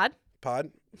Pod.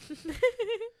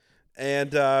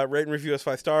 and rate and review us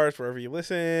 5 stars wherever you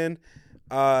listen.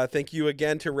 Thank you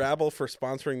again to Rabble for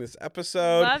sponsoring this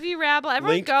episode. Love you, Rabble.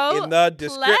 Everyone Link go in the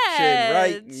description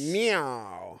right pledge.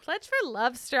 now. Pledge for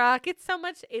Lovestruck. It's so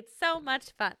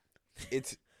much fun.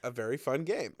 It's a very fun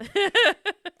game.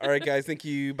 All right, guys. Thank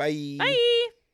you. Bye. Bye.